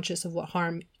always conscious of what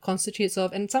harm constitutes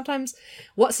of, and sometimes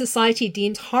what society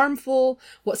deems harmful,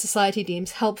 what society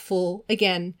deems helpful.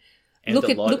 Again,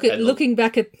 looking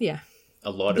back at a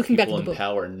lot of people in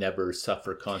power never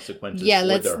suffer consequences. Yeah,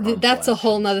 that's a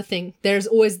whole nother thing. There's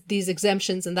always these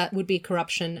exemptions, and that would be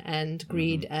corruption and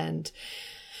greed and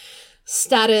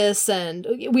status, and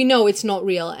we know it's not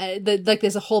real.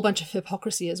 There's a whole bunch of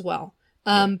hypocrisy as well.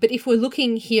 But if we're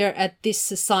looking here at this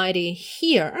society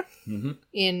here,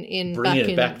 in bringing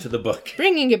it back to the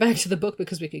book,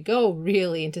 because we could go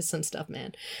really into some stuff,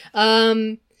 man.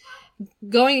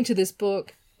 Going into this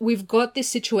book, we've got this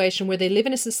situation where they live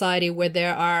in a society where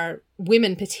there are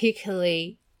women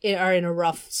particularly are in a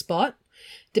rough spot.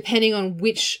 Depending on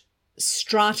which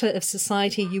strata of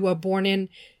society you are born in,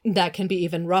 that can be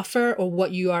even rougher, or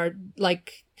what you are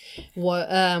like,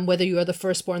 whether you are the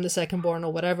firstborn, the secondborn,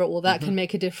 or whatever, that can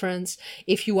make a difference.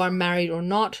 If you are married or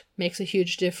not makes a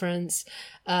huge difference.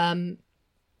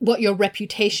 What your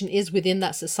reputation is within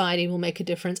that society will make a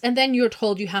difference. And then you're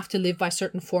told you have to live by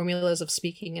certain formulas of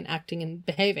speaking and acting and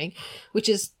behaving, which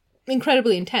is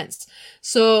incredibly intense.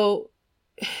 So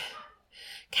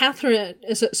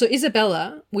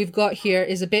Isabella, we've got here,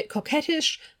 is a bit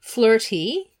coquettish,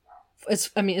 flirty.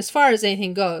 As far as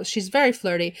anything goes, she's very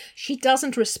flirty. She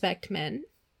doesn't respect men,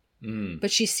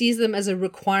 but she sees them as a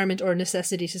requirement or a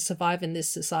necessity to survive in this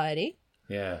society.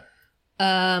 Yeah.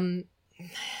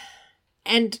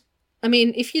 And I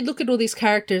mean, if you look at all these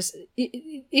characters,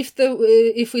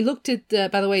 if we looked at,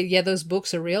 by the way, yeah, those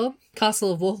books are real.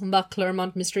 Castle of Wolfenbach,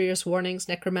 Claremont, Mysterious Warnings,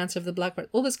 Necromancer of the Blackbird,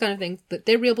 all this kind of thing.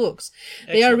 They're real books.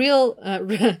 Excellent. They are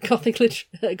real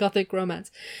Gothic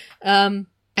romance.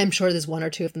 I'm sure there's one or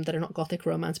two of them that are not Gothic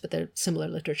romance, but they're similar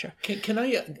literature. Can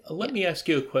I let me ask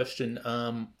you a question?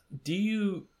 Do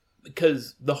you,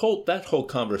 because that whole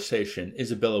conversation,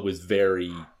 Isabella was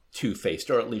very two-faced,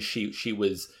 or at least she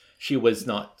was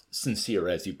not sincere,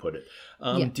 as you put it.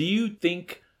 Do you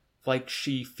think like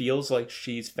she feels like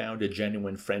she's found a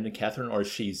genuine friend in Catherine, or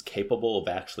she's capable of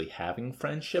actually having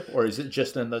friendship, or is it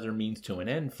just another means to an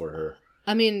end for her?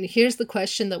 I mean, here's the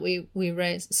question that we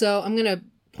raised. So I'm going to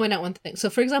point out one thing. So,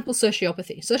 for example,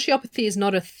 sociopathy. Sociopathy is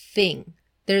not a thing.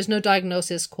 There's no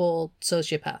diagnosis called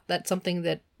sociopath. That's something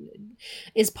that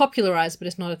is popularized, but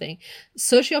it's not a thing.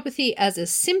 Sociopathy as a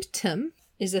symptom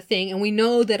is a thing, and we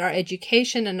know that our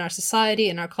education and our society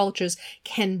and our cultures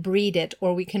can breed it,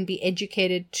 or we can be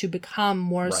educated to become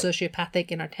more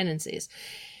sociopathic in our tendencies.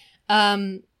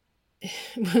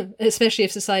 Especially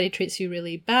if society treats you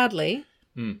really badly.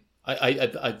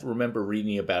 I remember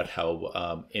reading about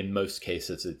how in most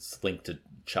cases it's linked to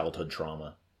childhood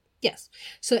trauma. Yes.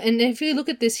 So, and if you look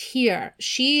at this here,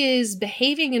 she is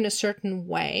behaving in a certain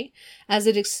way as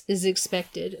it is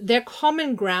expected. Their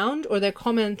common ground, or their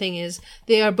common thing, is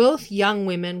they are both young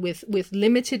women with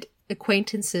limited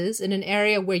acquaintances in an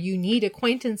area where you need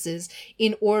acquaintances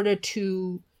in order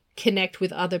to connect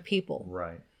with other people.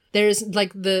 Right. There's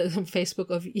like the Facebook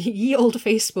of ye old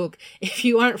Facebook. If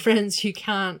you aren't friends, you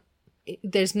can't,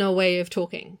 there's no way of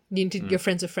talking. You need to, your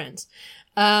friends are friends.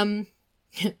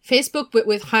 Facebook, but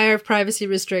with higher privacy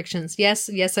restrictions. Yes,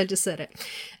 I just said it.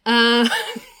 And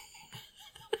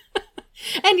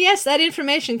yes, that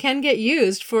information can get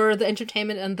used for the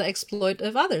entertainment and the exploit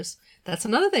of others. That's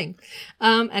another thing.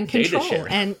 And control. Data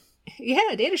sharing. And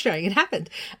yeah, data sharing. It happened.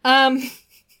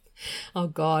 Oh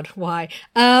God, why?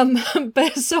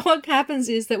 But so what happens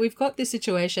is that we've got this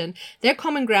situation. Their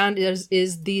common ground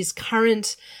is these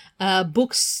current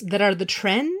books that are the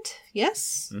trend.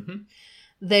 Yes. Mm-hmm.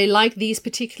 They like these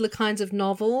particular kinds of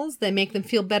novels. They make them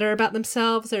feel better about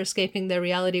themselves. They're escaping their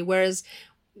reality. Whereas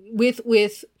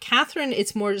with Catherine,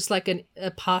 it's more just like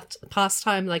a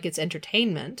pastime, like it's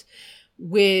entertainment.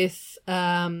 With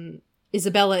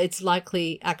Isabella, it's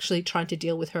likely actually trying to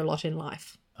deal with her lot in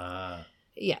life.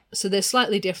 Yeah, so they're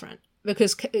slightly different.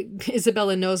 Because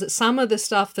Isabella knows that some of the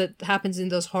stuff that happens in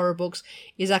those horror books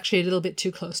is actually a little bit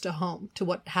too close to home to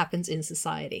what happens in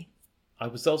society. I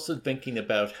was also thinking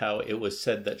about how it was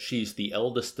said that she's the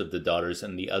eldest of the daughters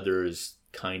and the others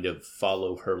kind of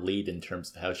follow her lead in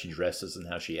terms of how she dresses and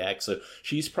how she acts. So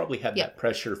she's probably had that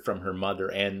pressure from her mother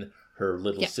and her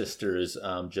little sisters,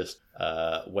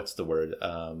 what's the word?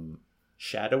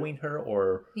 Shadowing her,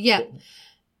 or... Yeah.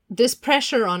 This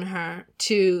pressure on her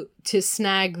to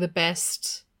snag the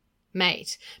best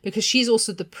mate, because she's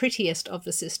also the prettiest of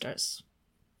the sisters.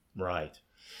 Right.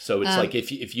 So it's like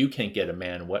if you can't get a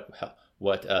man,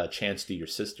 what chance do your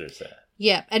sisters have?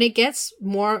 Yeah, and it gets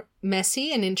more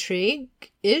messy and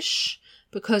intrigue-ish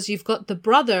because you've got the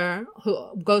brother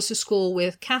who goes to school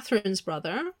with Catherine's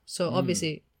brother, so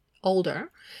obviously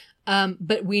older,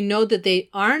 but we know that they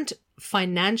aren't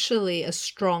financially a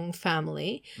strong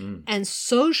family, and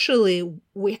socially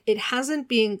it hasn't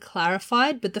been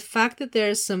clarified, but the fact that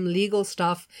there's some legal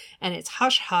stuff and it's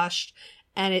hush-hushed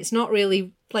and it's not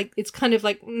really like, it's kind of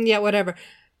like, yeah, whatever.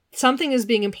 Something is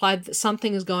being implied that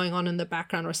something is going on in the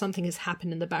background, or something has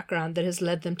happened in the background that has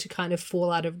led them to kind of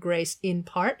fall out of grace in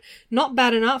part. Not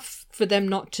bad enough for them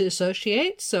not to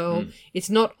associate. So it's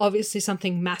not obviously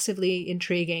something massively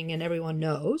intriguing and everyone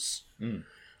knows.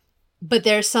 But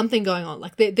there's something going on.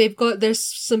 Like there's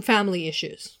some family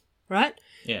issues, right?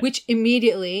 Yeah. Which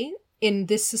immediately in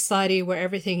this society where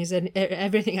everything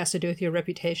has to do with your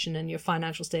reputation and your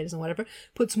financial status and whatever,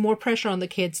 puts more pressure on the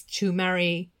kids to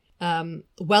marry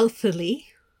wealthily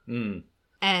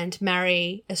and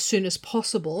marry as soon as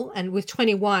possible. And with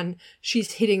 21,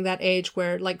 she's hitting that age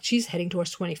where like she's heading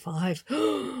towards 25.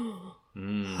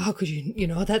 How could you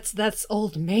know, that's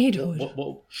old maidhood.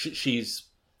 Well, she's,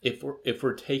 if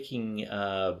we're taking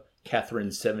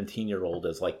Catherine's 17-year-old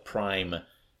as like prime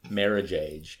marriage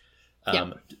age,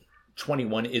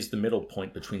 21 is the middle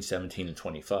point between 17 and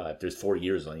 25. There's 4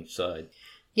 years on each side.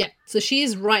 Yeah, so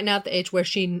she's right now at the age where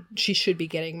she should be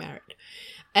getting married,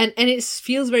 and it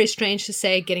feels very strange to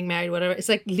say getting married, whatever. It's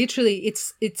like literally,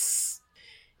 it's.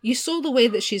 You saw the way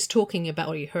that she's talking about,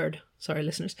 or you heard. Sorry,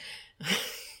 listeners.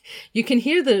 You can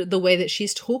hear the way that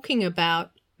she's talking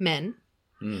about men.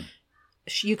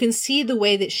 You can see the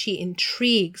way that she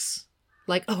intrigues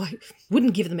Like, oh, I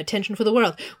wouldn't give them attention for the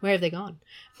world. Where have they gone?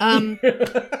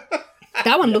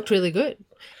 That one looked really good.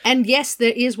 And yes,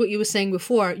 there is what you were saying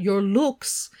before. Your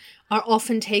looks are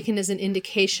often taken as an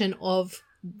indication of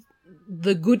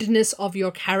the goodness of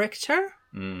your character.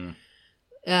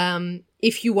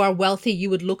 If you are wealthy, you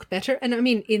would look better. And I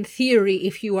mean, in theory,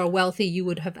 if you are wealthy, you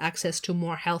would have access to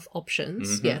more health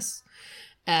options. Yes.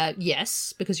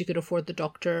 Yes, because you could afford the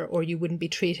doctor, or you wouldn't be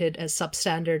treated as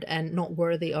substandard and not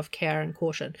worthy of care and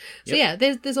caution. So yeah,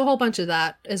 there's a whole bunch of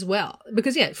that as well.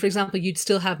 Because yeah, for example, you'd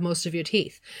still have most of your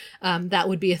teeth. That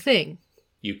would be a thing.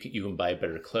 You can buy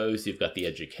better clothes. You've got the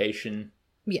education.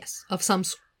 Yes, of some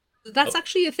sort. That's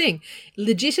actually a thing.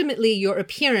 Legitimately, your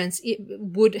appearance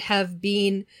would have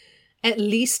been at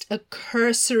least a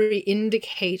cursory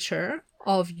indicator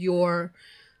of your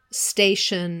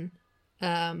station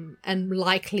and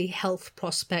likely health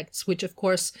prospects, which, of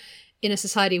course, in a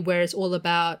society where it's all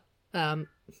about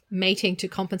mating to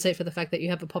compensate for the fact that you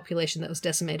have a population that was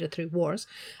decimated through wars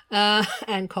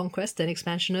and conquest and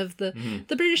expansion of the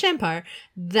British Empire,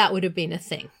 that would have been a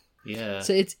thing. Yeah.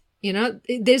 So it's, you know,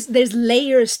 there's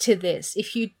layers to this.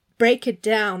 If you break it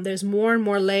down, there's more and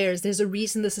more layers. There's a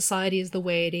reason the society is the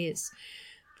way it is.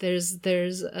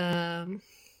 There's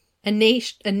a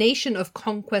nation of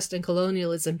conquest and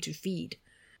colonialism to feed,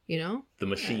 you know? The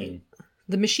machine.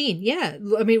 The machine, yeah.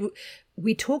 I mean,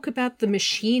 we talk about the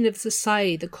machine of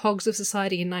society, the cogs of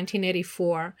society in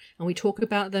 1984, and we talk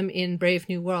about them in Brave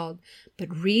New World.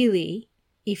 But really,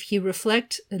 if you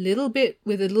reflect a little bit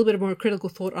with a little bit of more critical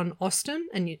thought on Austen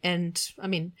and I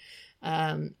mean,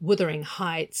 Wuthering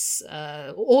Heights,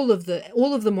 all of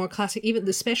the more classic, even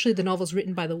especially the novels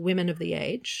written by the women of the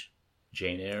age,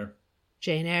 Jane Eyre,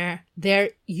 there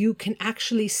you can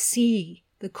actually see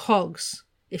the cogs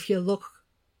if you look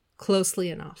closely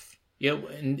enough. Yeah,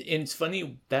 and it's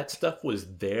funny, that stuff was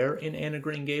there in Anne of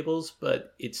Green Gables,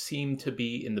 but it seemed to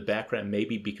be in the background,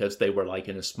 maybe because they were like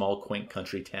in a small, quaint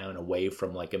country town away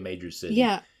from like a major city.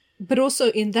 Yeah, but also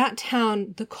in that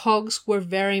town, the cogs were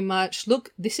very much,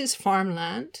 look, this is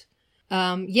farmland.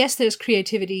 Yes, there's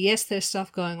creativity. Yes, there's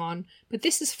stuff going on, but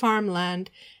this is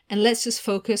farmland. And let's just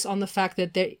focus on the fact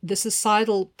that the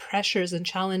societal pressures and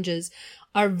challenges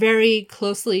are very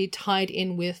closely tied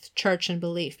in with church and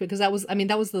belief, because that was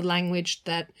the language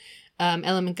that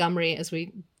Ellen Montgomery, as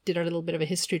we did our little bit of a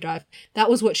history dive, that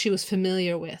was what she was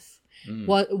familiar with.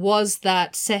 What was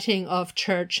that setting of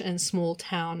church and small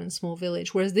town and small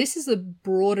village, whereas this is a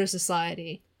broader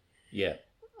society. Yeah.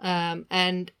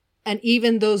 And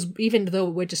even though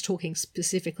we're just talking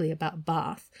specifically about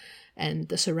Bath and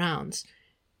the surrounds,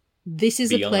 this is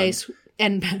beyond. A place,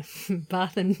 and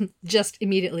Bath and just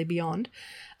immediately beyond,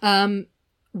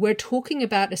 we're talking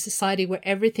about a society where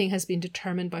everything has been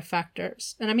determined by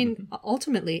factors. And I mean,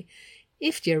 ultimately,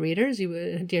 if, dear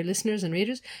listeners and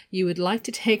readers, you would like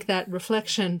to take that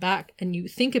reflection back and you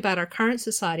think about our current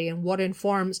society and what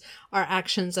informs our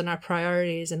actions and our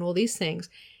priorities and all these things,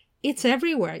 it's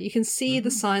everywhere. You can see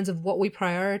the signs of what we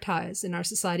prioritize in our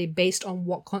society based on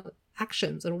what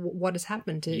actions and what has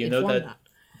happened to inform that.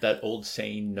 That old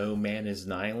saying, no man is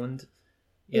an island.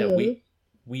 Yeah,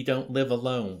 we don't live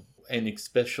alone. And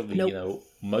especially,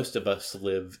 most of us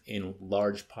live in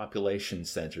large population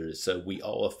centers. So we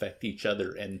all affect each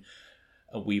other. And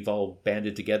we've all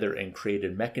banded together and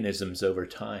created mechanisms over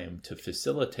time to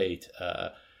facilitate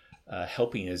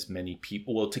helping as many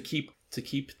people, well, to keep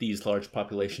these large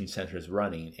population centers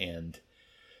running. And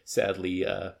sadly,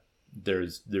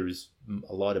 there's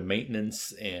a lot of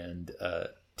maintenance and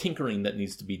tinkering that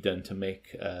needs to be done to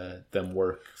make them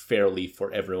work fairly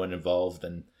for everyone involved,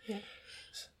 and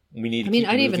we need to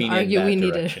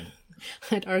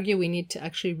I'd argue we need to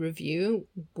actually review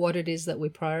what it is that we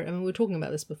we were talking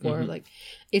about this before, like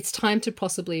it's time to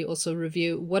possibly also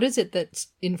review what is it that's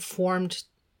informed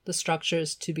the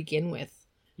structures to begin with.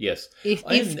 Yes.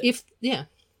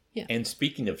 Yeah. And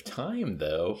speaking of time,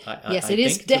 though, it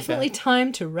is definitely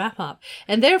time to wrap up.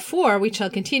 And therefore, we shall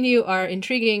continue our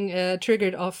intriguing,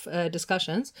 triggered off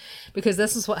discussions, because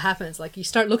this is what happens. Like, you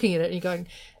start looking at it and you're going,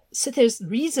 so there's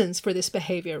reasons for this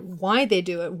behavior, why they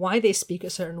do it, why they speak a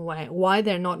certain way, why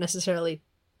they're not necessarily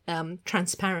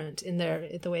transparent in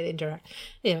the way they interact.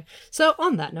 Yeah. So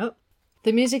on that note,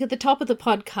 the music at the top of the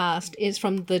podcast is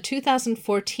from the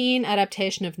 2014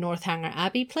 adaptation of Northanger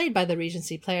Abbey, played by the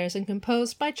Regency Players and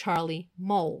composed by Charlie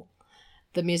Mole.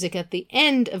 The music at the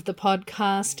end of the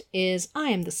podcast is I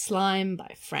Am the Slime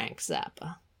by Frank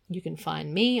Zappa. You can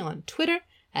find me on Twitter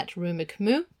at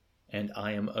RuMcMoo. And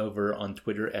I am over on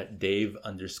Twitter at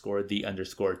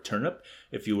Dave_the_turnip.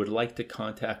 If you would like to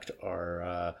contact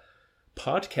our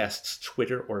podcast's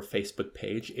Twitter or Facebook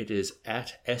page, it is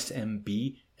at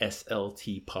SMB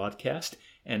SLT Podcast.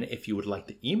 And if you would like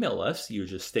to email us, you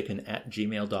just stick an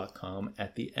 @gmail.com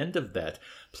at the end of that.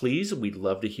 Please, we'd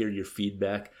love to hear your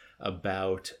feedback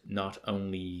about not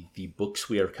only the books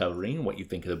we are covering, what you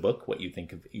think of the book, what you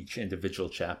think of each individual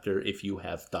chapter. If you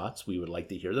have thoughts, we would like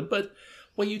to hear them. But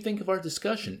what you think of our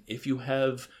discussion. If you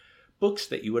have books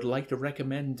that you would like to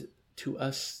recommend to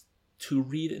us to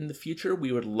read in the future,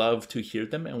 we would love to hear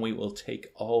them, and we will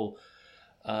take all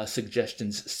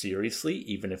suggestions seriously,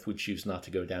 even if we choose not to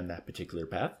go down that particular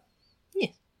path. Yeah,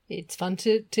 it's fun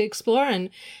to explore, and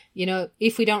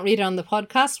if we don't read it on the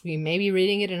podcast, we may be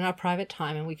reading it in our private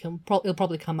time, and it'll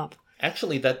probably come up.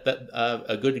 Actually, that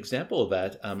a good example of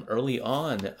that. Early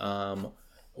on,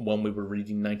 when we were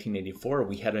reading 1984,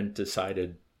 we hadn't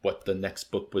decided what the next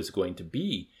book was going to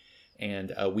be.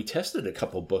 And we tested a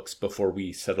couple books before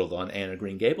we settled on Anne of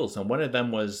Green Gables. And one of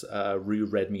them was Rue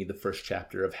read me the first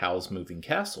chapter of Howl's Moving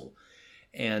Castle.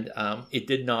 And it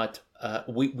did not,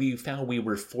 we found we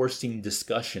were forcing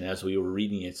discussion as we were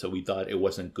reading it. So we thought it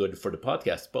wasn't good for the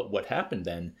podcast. But what happened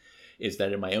then is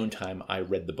that in my own time, I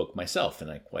read the book myself and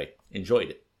I quite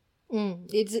enjoyed it.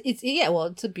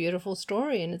 It's a beautiful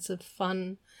story, and it's a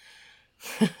fun...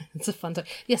 it's a fun time.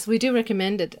 Yes, we do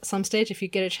recommend it at some stage. If you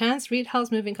get a chance, read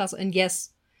Howl's Moving Castle. And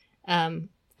yes,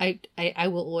 I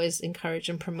will always encourage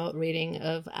and promote reading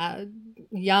of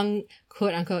young,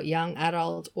 quote unquote, young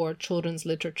adult or children's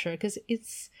literature, because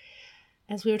it's,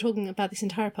 as we were talking about this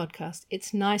entire podcast,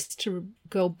 it's nice to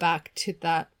go back to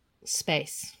that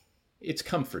space. It's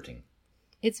comforting.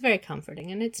 It's very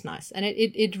comforting, and it's nice. And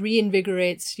it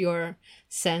reinvigorates your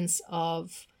sense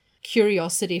of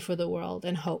curiosity for the world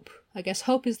and hope. I guess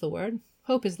hope is the word.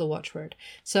 Hope is the watchword.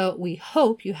 So we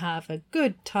hope you have a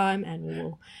good time, and we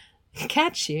will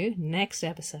catch you next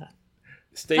episode.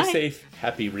 Stay Bye. safe.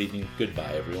 Happy reading.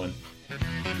 Goodbye, everyone.